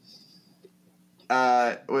Philadelphia"?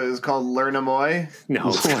 It was called "Learnamoy." No,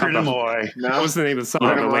 Learnamoy. No, what was the name of the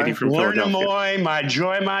song? "The Lady from Philadelphia." Learnamoy, my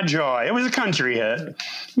joy, my joy. It was a country hit,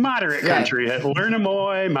 moderate country hit.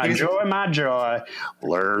 Learnamoy, my joy, my joy.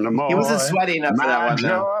 Learnamoy. He wasn't sweaty enough for that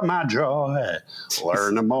one. My joy,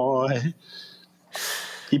 Learnamoy.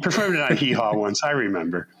 He performed it on Hee Haw once. I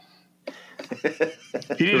remember.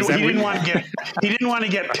 He didn't want to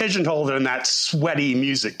get pigeonholed in that sweaty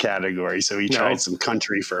music category, so he tried some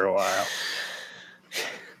country for a while.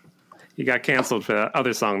 He got canceled for that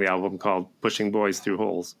other song on the album called "Pushing Boys Through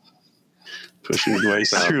Holes." Pushing boys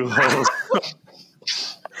through holes.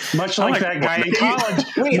 Much like that guy in college.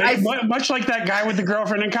 Much like that guy with the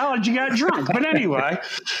girlfriend in college, you got drunk. But anyway,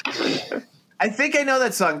 I think I know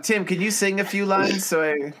that song. Tim, can you sing a few lines?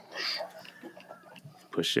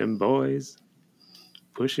 Pushing boys.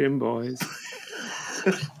 Pushing boys.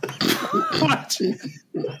 What?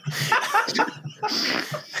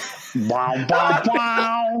 Wow, wow,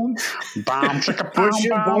 wow.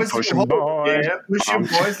 Pushing boys through holes. Yeah, pushing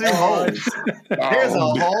boys through holes. There's a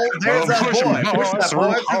hole. There's a boy. Push that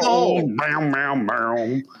boy through the hole.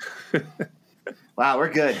 Wow, we're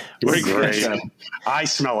good. We're great. I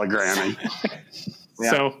smell a Grammy.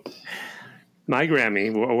 So, my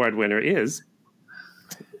Grammy award winner is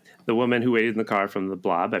the woman who waited in the car from The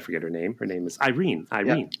Blob. I forget her name. Her name is Irene.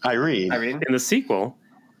 Irene. In the sequel,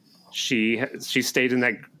 she stayed in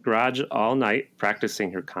that garage all night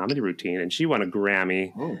practicing her comedy routine, and she won a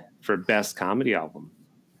Grammy for Best Comedy Album.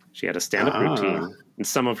 She had a stand-up routine, and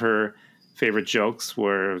some of her favorite jokes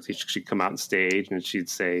were she'd come out on stage and she'd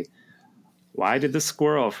say, "Why did the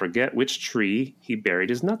squirrel forget which tree he buried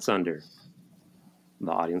his nuts under?" And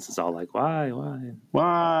the audience is all like, "Why?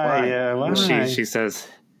 Yeah, why?" And she says,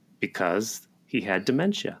 "Because he had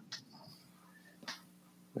dementia."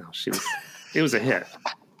 Well, it was a hit.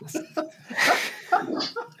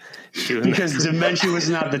 Because dementia was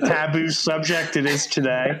not the taboo subject it is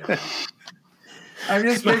today. I'm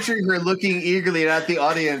just picturing her looking eagerly at the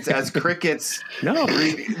audience as crickets. No,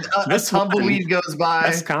 a tumbleweed goes by.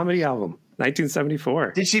 Best comedy album,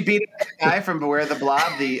 1974. Did she beat the guy from Beware the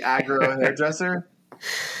Blob, the aggro hairdresser?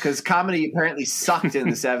 Because comedy apparently sucked in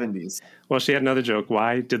the 70s. Well, she had another joke.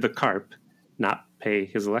 Why did the carp not pay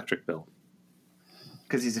his electric bill?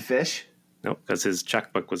 Because he's a fish? No, because his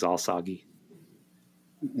checkbook was all soggy.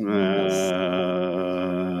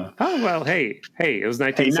 Oh, well, hey, it was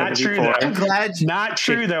 1974. Not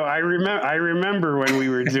true, though. I remember when we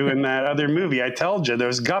were doing that other movie. I told you,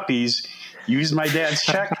 those guppies use my dad's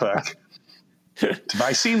checkbook to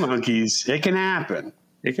buy sea monkeys. It can happen.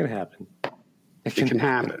 It can happen. It can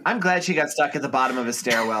happen. I'm glad she got stuck at the bottom of a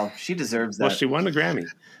stairwell. She deserves that. Well, she won a Grammy.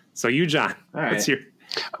 So you, John, All right. what's your...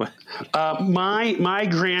 My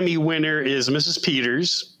Grammy winner is Mrs.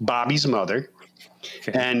 Peters, Bobby's mother.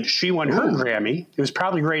 Okay. And she won her Grammy. It was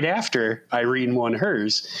probably right after Irene won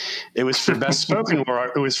hers. It was for best spoken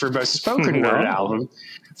word. It was for best spoken word album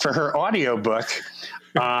for her audiobook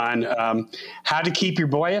on how to keep your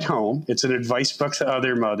boy at home. It's an advice book to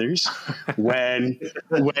other mothers when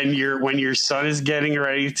your son is getting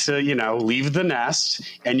ready to leave the nest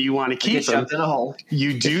and you want to keep him. In a hole.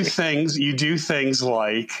 You do things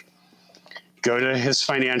like go to his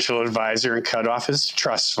financial advisor and cut off his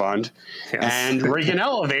trust fund and rig an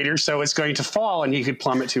elevator so it's going to fall and he could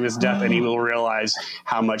plummet to his death and he will realize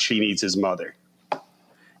how much he needs his mother.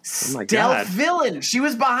 Oh my Stealth God. villain. She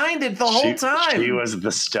was behind it the whole time. She was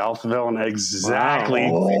the stealth villain. Exactly.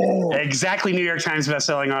 Wow. Exactly. New York Times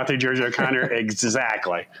bestselling author George O'Connor.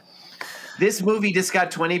 Exactly. This movie just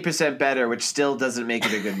got 20% better, which still doesn't make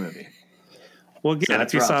it a good movie. Well, again, So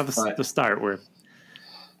if you that's saw rough, but- the start where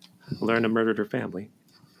Lerna murdered her family.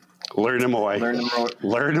 Learn them away. Learn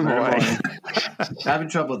Learn them away. Having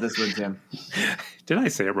trouble with this one, Tim. Did I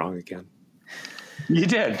say it wrong again? You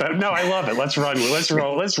did, but no, I love it. Let's run. Let's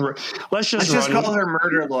roll. Let's just Let's just run. call her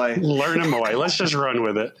Murder Loy. Learn them away. Let's just run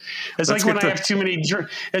with it. It's Let's like when get I have too many.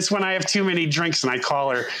 It's when I have too many drinks and I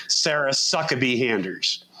call her Sarah Suckabee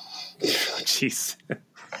Handers. Jeez.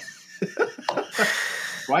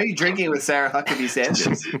 Why are you drinking with Sarah Huckabee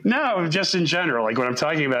Sanders? No, just in general. Like when I'm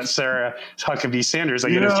talking about Sarah Huckabee Sanders,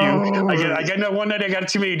 I get a few. I get no. One night I got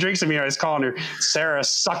too many drinks in me. I was calling her Sarah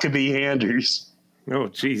Suckabee Handers. Oh,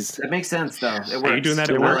 jeez. That makes sense, though. It works. Are you doing that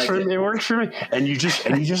at It work? works for me. It works for me. And you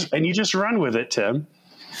just run with it, Tim.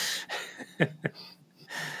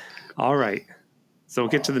 All right. So we'll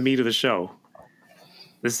get to the meat of the show.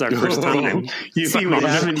 This is our first time. You see, we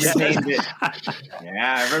haven't yet. Named it.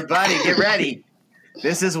 Yeah, everybody, get ready.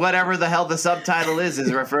 This is whatever the hell the subtitle is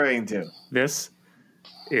referring to. This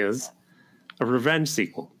is a revenge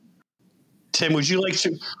sequel. Tim, would you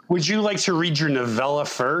like to read your novella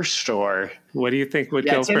first, or What do you think would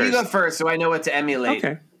Yeah, go Tim, first? you go first, so I know what to emulate.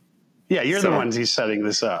 Okay. yeah, you're the ones who's setting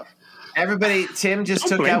this up. Everybody, Tim just Don't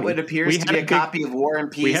took blame out me. what appears We to had be a a big- copy of War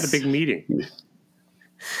and Peace. We had a big meeting.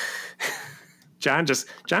 John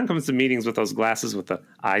comes to meetings with those glasses with the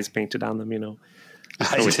eyes painted on them,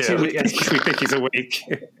 I we do. think he's awake.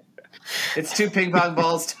 It's two ping pong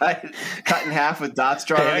balls cut in half with dots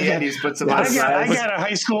drawn on the end. He's put some on the I sides. got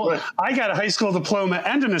a high school diploma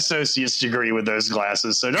and an associate's degree with those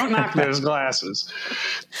glasses, so don't knock those glasses.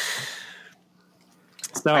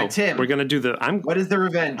 So right, Tim, we're gonna do What is the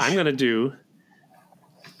revenge? I'm gonna do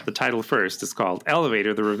the title first. It's called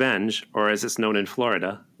Elevator: The Revenge, or as it's known in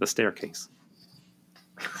Florida, The Staircase.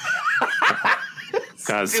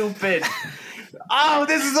 Stupid. Oh,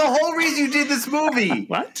 this is the whole reason you did this movie.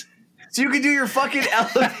 What? So you could do your fucking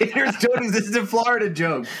elevators don't exist in Florida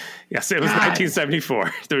joke. Yes, it was God.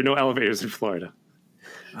 1974. There were no elevators in Florida.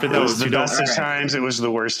 For It was those the who don't best of times. It was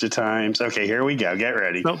the worst of times. Okay, here we go. Get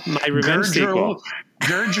ready. know, my revenge sequel.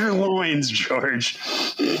 Gird your loins, George.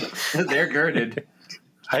 They're girded.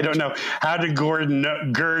 I don't know how to gird,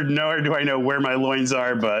 nor do I know where my loins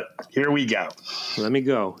are, but here we go. Let me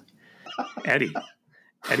go. Eddie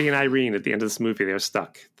and Irene at the end of this movie, they're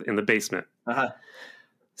stuck in the basement. Uh-huh.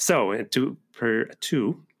 So, to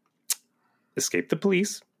escape the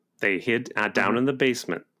police, they hid down in the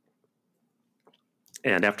basement.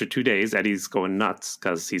 And after 2 days, Eddie's going nuts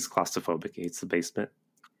because he's claustrophobic. He hates the basement.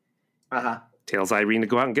 Uh-huh. Tells Irene to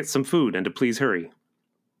go out and get some food and to please hurry.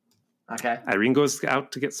 Okay. Irene goes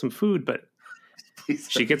out to get some food, but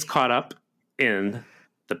she gets caught up in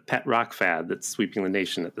the pet rock fad that's sweeping the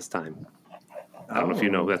nation at this time. I don't know if you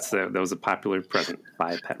know, that was a popular present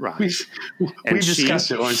by Pet Rock. We've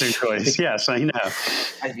discussed it once or twice. Yes, I know.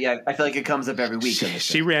 I feel like it comes up every week.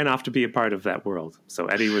 She ran off to be a part of that world. So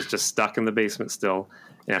Eddie was just stuck in the basement still.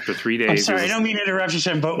 And after 3 days... I'm sorry, I don't mean to interrupt you,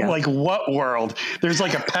 Tim, but like what world? There's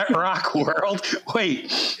like a pet rock world?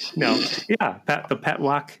 Wait. No. Yeah, the Pet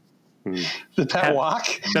Rock... The pet walk?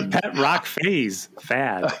 The Pet Rock phase,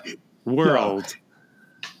 fad, world.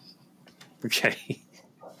 No. Okay.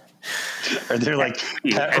 Are there like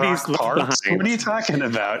pet Eddie's rock parks? behind. What are you talking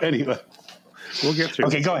about? Anyway. We'll get through.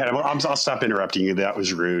 Okay, go ahead. I'll stop interrupting you. That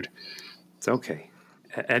was rude. It's okay.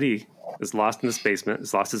 Eddie is lost in this basement.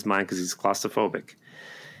 He's lost his mind because he's claustrophobic.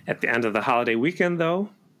 At the end of the holiday weekend, though,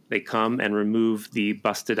 they come and remove the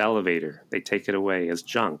busted elevator. They take it away as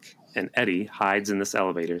junk. And Eddie hides in this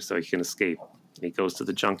elevator so he can escape. And he goes to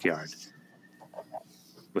the junkyard.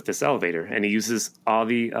 with this elevator, and he uses all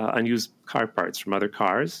the unused car parts from other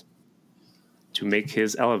cars to make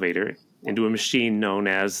his elevator into a machine known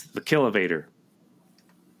as the Kill-Evator.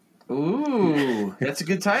 Ooh, that's a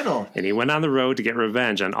good title. And he went on the road to get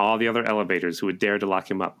revenge on all the other elevators who would dare to lock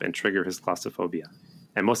him up and trigger his claustrophobia.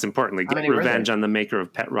 And most importantly, get revenge on the maker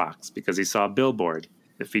of Pet Rocks, because he saw a billboard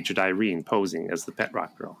that featured Irene posing as the Pet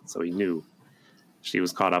Rock girl. So he knew she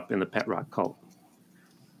was caught up in the Pet Rock cult.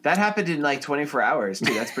 That happened in like 24 hours,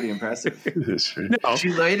 too. That's pretty impressive. No.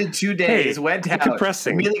 She waited 2 days, went out,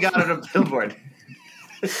 immediately got on a billboard.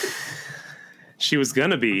 She was going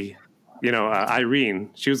to be, Irene,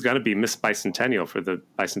 she was going to be Miss Bicentennial for the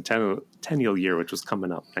bicentennial year, which was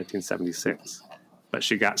coming up, 1976. But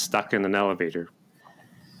she got stuck in an elevator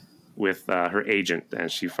with her agent,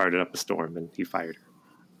 and she farted up a storm, and he fired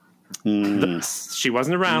her. She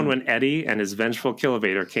wasn't around when Eddie and his vengeful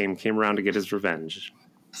Kill-Evator came around to get his revenge.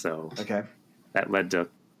 So that led to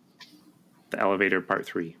the Elevator Part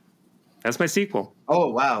 3. That's my sequel.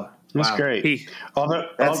 Oh, wow. That's great.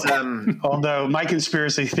 Although my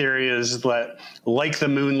conspiracy theory is that, like the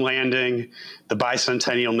moon landing, the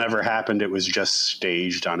bicentennial never happened. It was just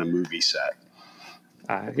staged on a movie set.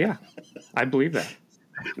 Yeah, I believe that.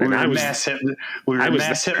 We were mass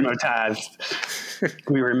hypnotized.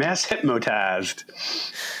 We were mass hypnotized.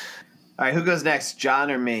 All right, who goes next, John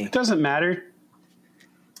or me? It doesn't matter.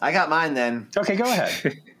 I got mine then. Okay, go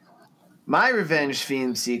ahead. My Revenge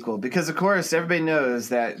Fiend sequel, because of course everybody knows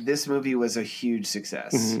that this movie was a huge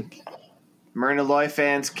success. Mm-hmm. Myrna Loy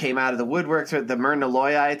fans came out of the woodwork. The Myrna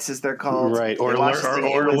Loyites, as they're called, right? Or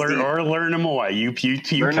Lernamoy. You pick.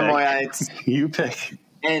 Lernamoyites. You pick.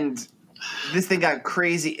 And this thing got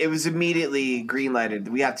crazy. It was immediately greenlighted.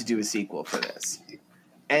 We have to do a sequel for this.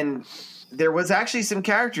 And there was actually some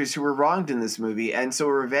characters who were wronged in this movie, and so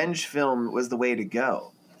a revenge film was the way to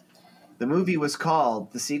go. The movie was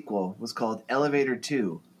called, the sequel was called Elevator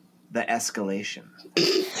 2, The Escalation.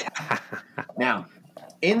 Now,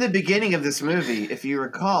 in the beginning of this movie, if you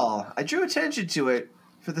recall, I drew attention to it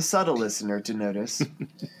for the subtle listener to notice.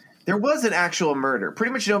 There was an actual murder.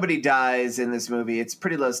 Pretty much nobody dies in this movie. It's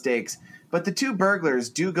pretty low stakes. But the two burglars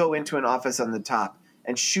do go into an office on the top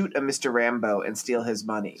and shoot a Mr. Rambo and steal his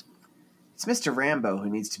money. It's Mr. Rambo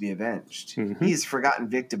who needs to be avenged. Mm-hmm. He's a forgotten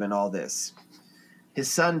victim in all this. His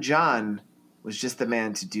son, John, was just the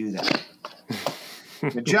man to do that.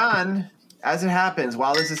 But John, as it happens,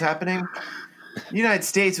 while this is happening, the United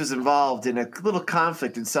States was involved in a little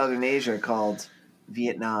conflict in southern Asia called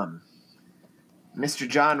Vietnam. Mr.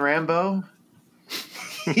 John Rambo,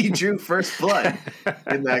 he drew first blood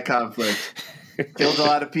in that conflict. Killed a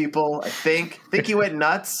lot of people, I think. He went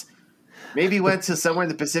nuts. Maybe he went to somewhere in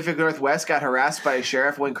the Pacific Northwest, got harassed by a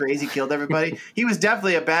sheriff, went crazy, killed everybody. He was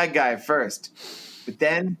definitely a bad guy first. But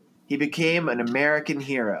then he became an American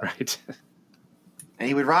hero. Right. And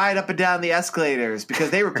he would ride up and down the escalators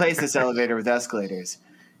because they replaced this elevator with escalators.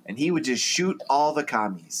 And he would just shoot all the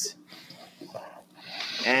commies.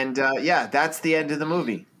 And, that's the end of the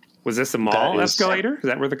movie. Was this a mall escalator? Is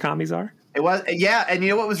that where the commies are? It was. Yeah, and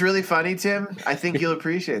you know what was really funny, Tim? I think you'll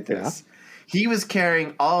appreciate this. Yeah. He was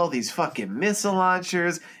carrying all these fucking missile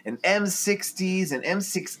launchers and M60s and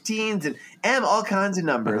M16s and all kinds of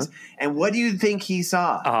numbers. Uh-huh. And what do you think he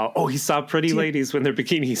saw? He saw pretty ladies when their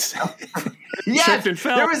bikinis tripped and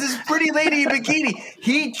fell. There was this pretty lady in a bikini.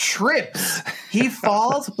 He trips. He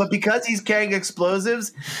falls, but because he's carrying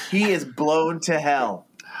explosives, he is blown to hell.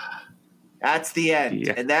 That's the end.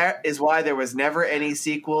 Yeah. And that is why there was never any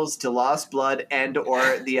sequels to Lost Blood and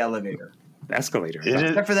or The Elevator. Escalator.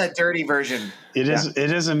 Except for that dirty version. It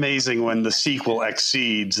is amazing when the sequel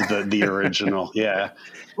exceeds the original. Yeah.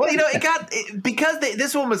 Well,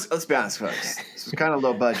 this one was, let's be honest, folks, this was kind of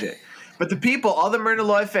low budget. But the people, all the Myrna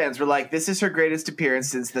Loy fans were like, this is her greatest appearance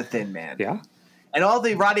since The Thin Man. Yeah. And all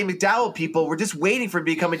the Roddy McDowell people were just waiting for him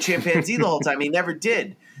to become a chimpanzee the whole time. He never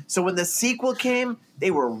did. So when the sequel came,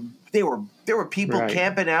 there were people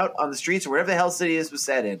camping out on the streets or whatever the hell city this was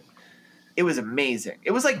set in. It was amazing.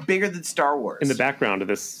 It was like bigger than Star Wars. In the background of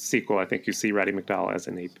this sequel, I think you see Roddy McDowell as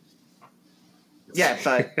an ape. Yeah,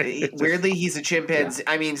 but weirdly, he's a chimpanzee.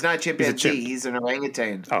 Yeah. I mean, he's not a chimpanzee. He's an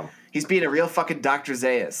orangutan. Oh. He's being a real fucking Dr.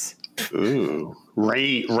 Zaius. Ooh.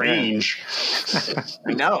 Range.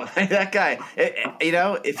 I know. That guy.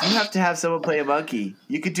 If you have to have someone play a monkey,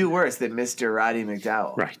 you could do worse than Mr. Roddy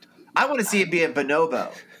McDowell. Right. I want to see it be a bonobo.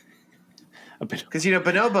 Because,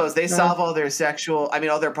 bonobos, they solve all their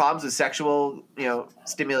all their problems with sexual,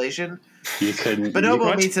 stimulation. You couldn't.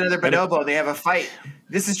 Bonobo meets another bonobo and they have a fight.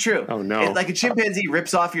 This is true. Oh, no. Like a chimpanzee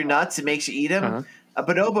rips off your nuts and makes you eat them. Uh-huh. a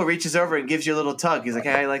bonobo reaches over and gives you a little tug. He's like,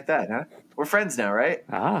 hey, I like that, huh? We're friends now, right?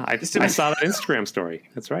 I saw that Instagram story.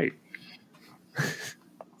 That's right.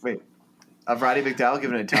 Wait, of Roddy McDowell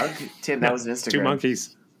giving a tug? Tim, that was an Instagram. Two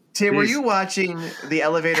monkeys. Tim, were you watching The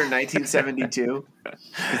Elevator 1972?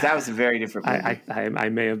 Because that was a very different movie. I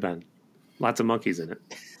may have been. Lots of monkeys in it.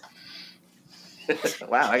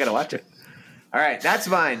 Wow, I got to watch it. All right, that's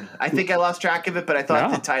mine. I think I lost track of it, but I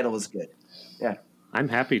thought the title was good. Yeah. I'm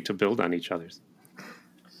happy to build on each other's.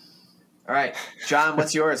 All right, John,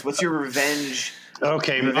 what's yours? What's your revenge?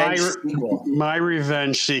 Okay, my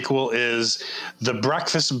revenge sequel is The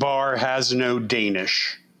Breakfast Bar Has No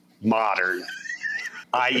Danish. Modern.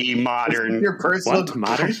 I.e. modern. Your personal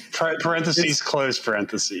modern? Parentheses, close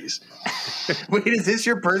parentheses. Wait, is this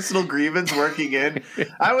your personal grievance working in?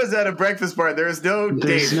 I was at a breakfast bar. There was no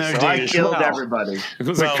Danish, so I killed everybody.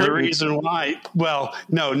 Well, the reason why,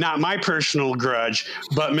 no, not my personal grudge,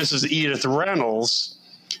 but Mrs. Edith Reynolds,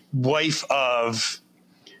 wife of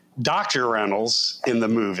Dr. Reynolds in the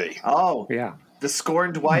movie. Oh, yeah. The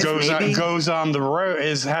scorned wife goes on the road.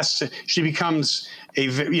 She becomes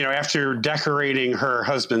after decorating her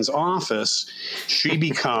husband's office, she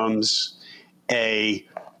becomes a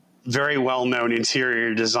very well-known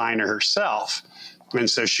interior designer herself. And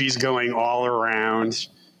so she's going all around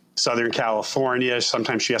Southern California.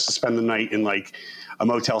 Sometimes she has to spend the night in like a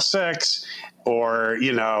Motel 6 or,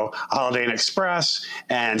 Holiday Inn Express.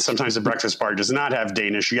 And sometimes the breakfast bar does not have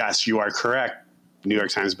Danish. Yes, you are correct. New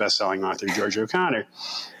York Times bestselling author George O'Connor.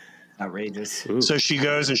 Outrageous. Ooh. So she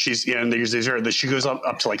goes and she goes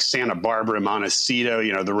up to like Santa Barbara,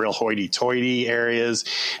 Montecito, the real hoity-toity areas,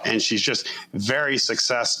 and she's just very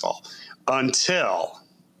successful until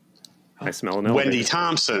I smell an Wendy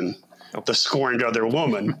Thompson, the scorned other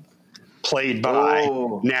woman, played by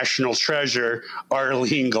national treasure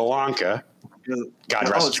Arlene Galanka.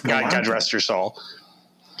 God rest her soul.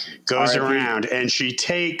 Goes around and she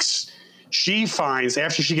finds,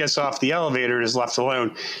 after she gets off the elevator and is left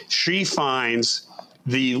alone, she finds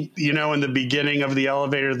in the beginning of the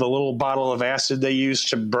elevator, the little bottle of acid they use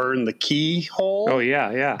to burn the keyhole. Oh,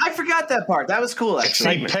 yeah. I forgot that part. That was cool,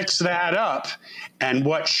 actually. She picks that up, and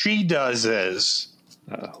what she does is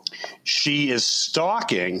she is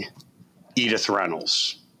stalking Edith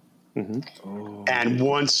Reynolds. Mm-hmm. Oh. And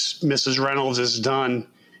once Mrs. Reynolds is done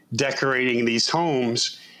decorating these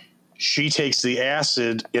homes, she takes the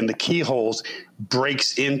acid in the keyholes,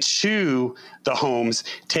 breaks into the homes,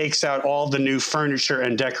 takes out all the new furniture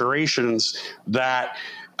and decorations that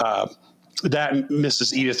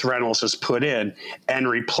Mrs. Edith Reynolds has put in, and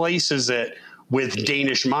replaces it with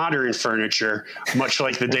Danish modern furniture, much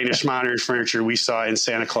like the Danish modern furniture we saw in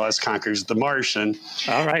Santa Claus Conquers the Martian.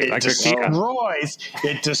 All right,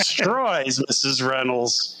 it destroys Mrs.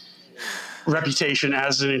 Reynolds' reputation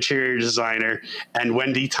as an interior designer, and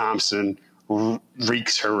Wendy Thompson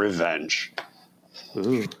wreaks her revenge.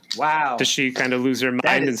 Ooh. Wow. Does she kind of lose her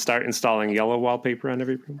mind and start installing yellow wallpaper on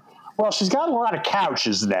every room? Well, she's got a lot of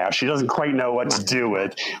couches now. She doesn't quite know what to do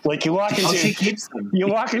with. Like she keeps them. You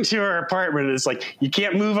walk into her apartment and it's like you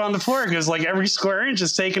can't move on the floor because like every square inch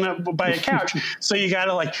is taken up by a couch. So you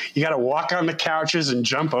gotta walk on the couches and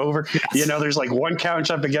jump over. Yes. There's like one couch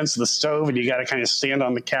up against the stove and you gotta kind of stand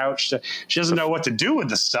on the couch. She doesn't know what to do with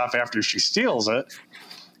the stuff after she steals it.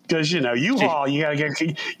 Because U-Haul, you got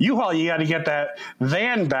to get that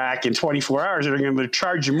van back in 24 hours. They're going to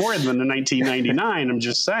charge you more than the $19.99. I'm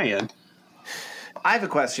just saying. I have a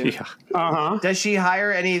question. Yeah. Uh-huh. Does she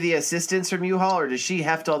hire any of the assistants from U-Haul, or does she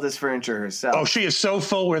heft all this furniture herself? Oh, she is so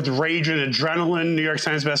full with rage and adrenaline. New York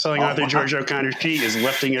Times bestselling author George O'Connor. She is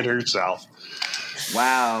lifting it herself.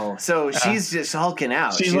 Wow. So she's just hulking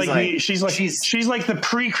out. She's like the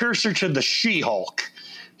precursor to the She-Hulk.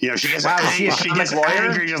 She gets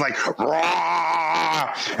angry, just like,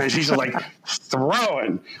 raw, and she's like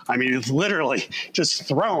throwing. I mean, it's literally just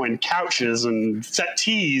throwing couches and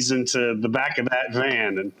settees into the back of that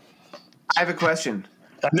van. And I have a question.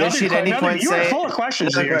 Did she at any point say? You're full of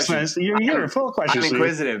questions. You're full of questions. I'm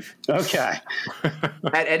inquisitive. Okay.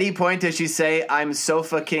 At any point, does she say, "I'm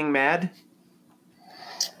Sofa King mad"?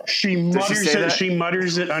 She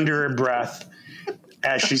mutters it under her breath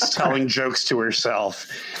as she's telling jokes to herself.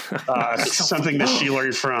 Something that she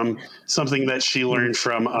learned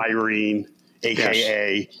from Irene,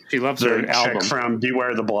 aka she loves her album from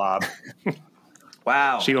Beware the Blob.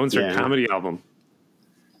 Wow. She owns her comedy album.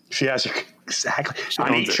 She has exactly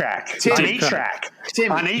on 8-track,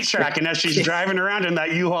 and as she's driving around in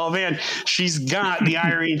that U-Haul van, she's got the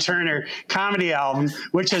Irene Turner comedy album,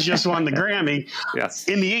 which has just won the Grammy. Yes,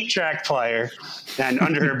 in the 8-track player, and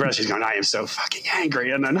under her breath she's going, "I am so fucking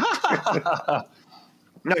angry," and then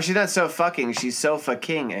No, she's not so fucking. She's sofa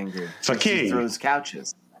king angry. Fucking. She throws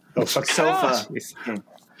couches. Oh, fuck. Sofa. King.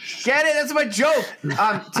 Get it? That's my joke.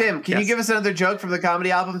 Tim, can you give us another joke from the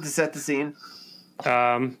comedy album to set the scene?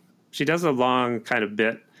 She does a long kind of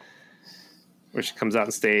bit where she comes out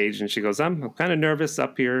on stage and she goes, I'm kind of nervous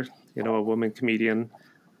up here, you know, a woman comedian.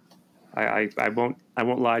 I won't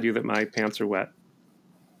lie to you that my pants are wet.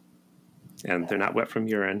 And they're not wet from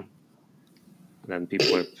urine. And then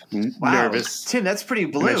people are nervous. Tim, that's pretty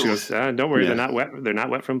blue. And then she goes, don't worry, they're not wet. They're not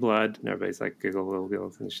wet from blood. And everybody's like, giggle, little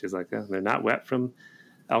giggles. And she's like, they're not wet from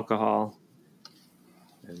alcohol.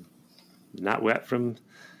 And not wet from,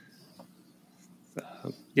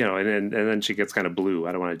 you know, and then she gets kind of blue.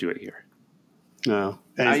 I don't want to do it here. No.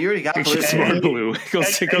 You already got blue. She's more blue.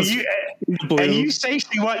 And you say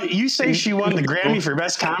she won the Grammy for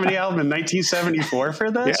Best Comedy Album in 1974 for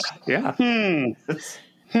this? Yeah.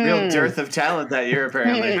 Real dearth of talent that year,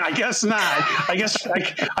 apparently. I guess not. I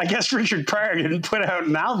guess Richard Pryor didn't put out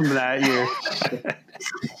an album that year.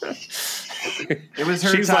 It was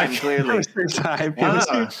her time, clearly. It was her time.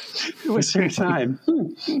 It was her time.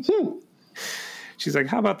 She's like,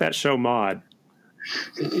 how about that show Maude?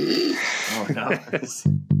 Oh, no.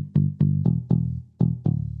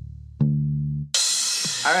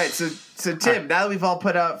 All right, so Tim, now that we've all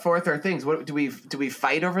put out forth our things, what do we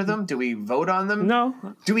fight over them? Do we vote on them? No.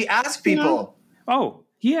 Do we ask people? No. Oh,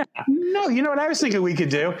 yeah. No, you know what I was thinking we could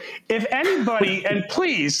do? If anybody, and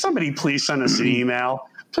somebody please send us an email.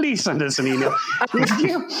 Please send us an email.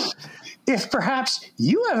 If perhaps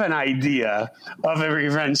you have an idea of a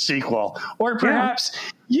Revenge sequel, or perhaps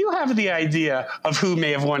you have the idea of who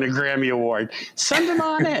may have won a Grammy Award, send them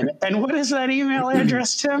on in. And what is that email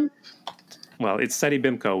address, Tim? Well, it's SETI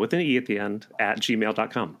with an E at the end at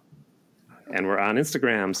gmail.com. And we're on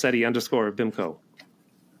Instagram, SETI_BIMCO.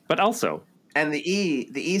 But also. And the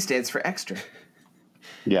E stands for extra.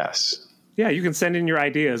 Yes. Yeah, you can send in your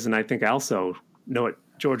ideas, and I think I also know what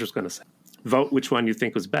George was going to say. Vote which one you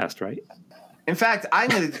think was best, right? In fact, I'm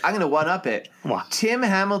gonna one up it. What? Tim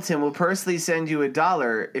Hamilton will personally send you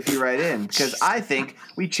 $1 if you write in, because I think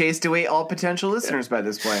we chased away all potential listeners by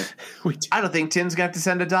this point. I don't think Tim's gonna have to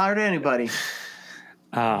send $1 to anybody.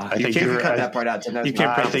 I think you can cut that part out. Tim. I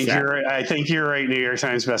think you're right. New York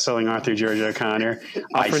Times bestselling author George O'Connor.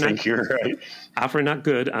 I think you're right. Offer not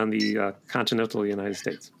good on the continental United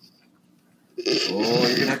States. Oh,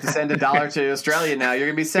 you're gonna have to send $1 to Australia now. You're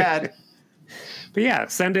gonna be sad. But yeah,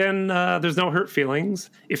 send in. There's no hurt feelings.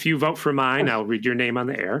 If you vote for mine, I'll read your name on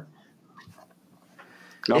the air.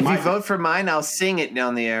 If you vote for mine, I'll sing it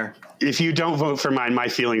down the air. If you don't vote for mine, my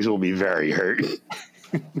feelings will be very hurt.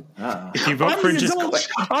 If you vote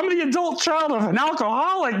I'm the adult child of an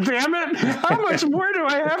alcoholic, damn it. How much more do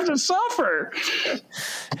I have to suffer?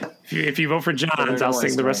 If you vote for John's, I'll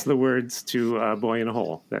sing the rest of the words to Boy in a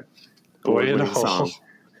Hole. That Boy in a Hole. Song.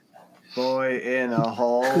 Boy in a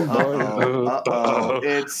hole. Uh-oh.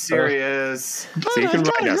 It's serious. So you can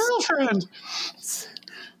write us. Girlfriend.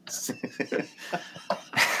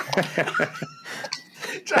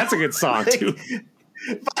 That's a good song, too.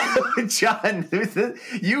 John,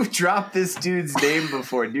 you've dropped this dude's name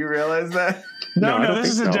before. Do you realize that? No, this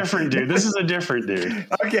is a different dude. This is a different dude.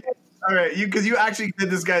 Okay. All right, because you actually did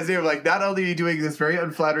this guy's name. Like, not only are you doing this very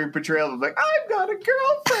unflattering portrayal of, like, I've got a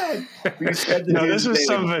girlfand. This was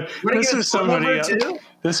somebody else.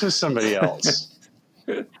 This was somebody else.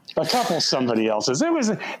 A couple somebody else's. It was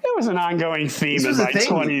an ongoing theme in my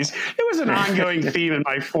 20s. It was an ongoing theme in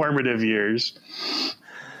my formative years.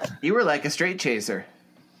 You were like a straight chaser.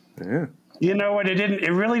 Yeah. You know what?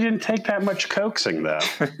 It really didn't take that much coaxing, though.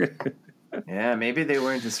 Yeah, maybe they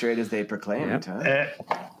weren't as straight as they proclaimed, huh?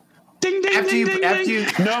 Ding, ding, ding, ding.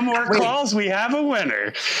 No more calls. We have a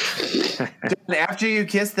winner. After you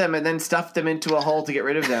kissed them and then stuffed them into a hole to get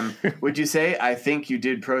rid of them, would you say, I think you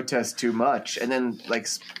did protest too much? And then, like,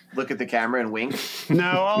 look at the camera and wink? No,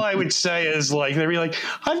 all I would say is, like, they'd be like,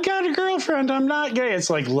 I've got a girlfriend. I'm not gay. It's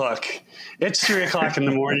like, look, it's 3 o'clock in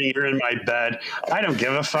the morning. You're in my bed. I don't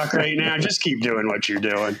give a fuck right now. Just keep doing what you're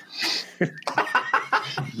doing.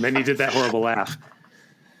 Then you did that horrible laugh.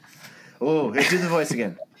 Oh, do the voice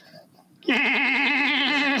again.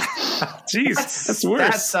 Jeez, that's worse.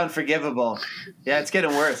 That's unforgivable. Yeah, it's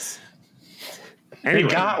getting worse. Anyway.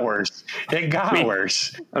 It got worse.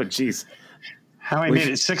 Oh, jeez. How I made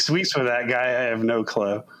it 6 weeks with that guy, I have no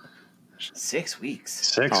clue. 6 weeks?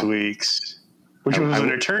 6 weeks. Which was an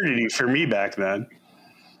eternity for me back then.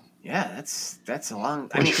 Yeah, that's a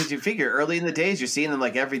long... I mean, because you figure early in the days, you're seeing them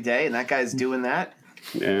like every day, and that guy's doing that.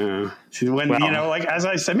 Yeah. Like as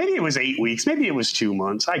I said, maybe it was 8 weeks, maybe it was 2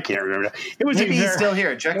 months. I can't remember. It was maybe he's still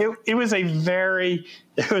here. Check. It was a very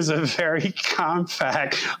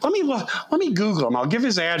compact. Let me Google him. I'll give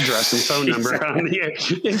his address and phone number on the air.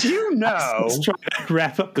 If you know, let's try to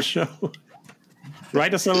wrap up the show.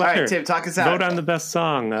 Write us a letter. All right, Tim, talk us out. Vote on the best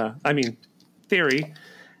song. Theory.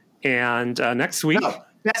 And next week,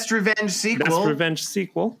 best revenge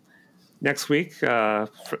sequel. Next week,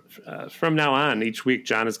 from now on, each week,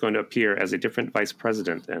 John is going to appear as a different vice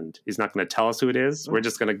president, and he's not going to tell us who it is. We're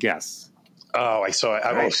just going to guess. Oh, I saw it.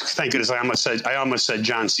 Right. Thank goodness I almost said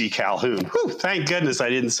John C. Calhoun. Whew, thank goodness I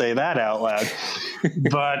didn't say that out loud.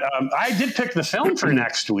 But I did pick the film for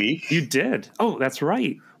next week. You did? Oh, that's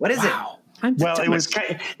right. What is it? Well, it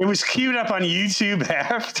was queued up on YouTube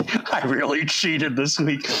after. I really cheated this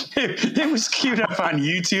week. It was queued up on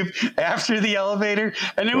YouTube after the elevator,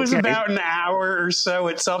 and it was about an hour or so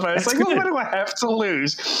itself. I was like, well, what do I have to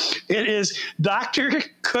lose? It is Dr.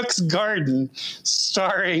 Cook's Garden,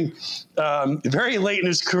 starring very late in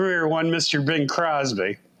his career, one Mr. Bing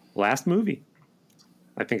Crosby. Last movie.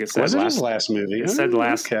 I think it said was his last movie. It said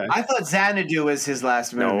last. Okay. I thought Xanadu was his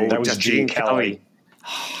last movie. No, that was Gene Kelly.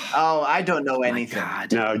 Oh, I don't know anything.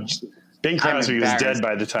 No, Bing Crosby was dead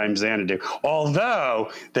by the time Xanadu.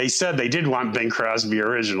 Although they said they did want Bing Crosby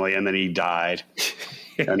originally, and then he died.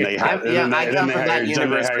 And they hired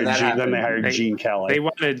Gene Kelly. They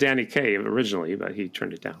wanted Danny Kaye originally, but he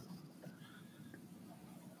turned it down.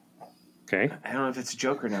 Okay. I don't know if it's a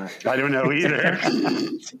joke or not. I don't know either.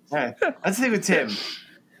 All right. Let's think with Tim.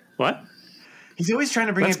 What? He's always trying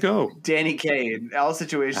to bring in Danny Kaye in all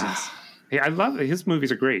situations. Yeah, I love it. His movies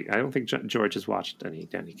are great. I don't think George has watched any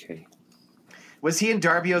Danny Kaye. Was he in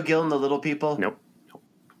Darby O'Gill and the Little People? Nope.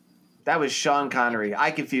 That was Sean Connery.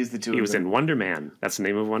 I confused the two of them. He was in Wonder Man. That's the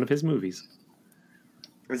name of one of his movies.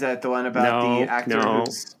 Was that the one about the actor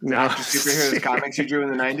superheroes comics you drew in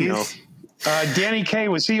the 90s? No. Danny Kaye,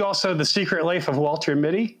 was he also The Secret Life of Walter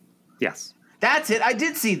Mitty? Yes. That's it. I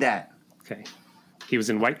did see that. Okay. He was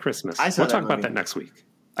in White Christmas. We'll talk about that next week.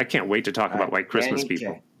 I can't wait to talk about White Christmas,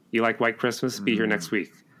 people. Kaye. You like White Christmas? Be here next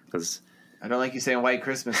week. Because I don't like you saying White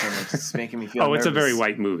Christmas so much. It's making me feel nervous. It's a very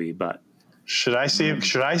white movie, but... Should I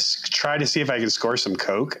try to see if I can score some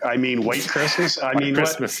Coke? I mean, White Christmas? White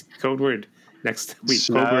Christmas. What? Code word next week.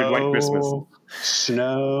 Snow, Code word White Christmas.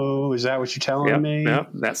 Snow. Is that what you're telling me? Yep,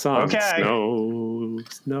 that song. Okay.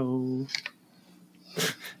 Snow.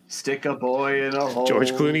 Stick a boy in a hole.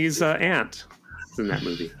 George Clooney's aunt is in that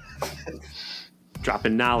movie.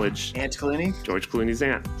 Dropping knowledge. Aunt Clooney? George Clooney's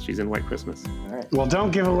aunt. She's in White Christmas. All right. Well,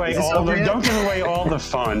 don't give away all the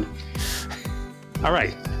fun. All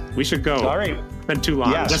right. We should go. All right. It's been too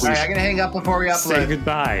long. Yes, all right, I'm going to hang up before we upload. Say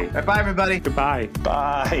goodbye. Right, bye, everybody. Goodbye.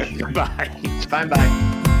 Bye. Goodbye. Fine,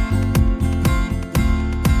 bye.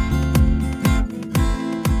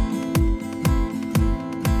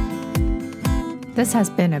 This has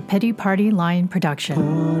been a Pity Party Line production.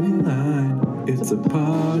 Party line, it's a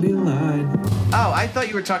party line. Oh, I thought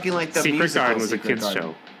you were talking like the Secret Garden was a kids'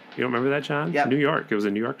 show. You don't remember that, John? Yep. New York. It was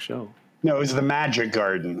a New York show. No, it was the Magic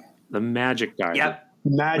Garden. The Magic Garden. Yep.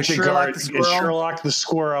 Magic Garden. Sherlock the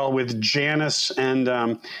Squirrel with Janice and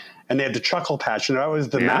they had the Chuckle Patch, and that was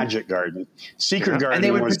the Magic Garden. Secret Garden. And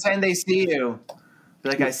they would pretend they see you.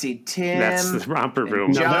 Like, I see Tim. That's the romper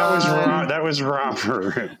room. No, that was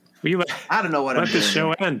romper room. I don't know what I'm doing. Let this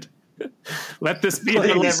show end. Let this be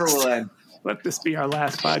It never will end. Let this be our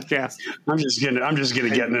last podcast. I'm just gonna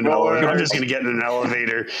get in an elevator. I'm just gonna get in an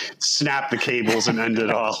elevator, snap the cables, and end it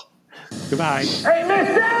all. Goodbye. Hey,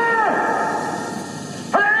 mister!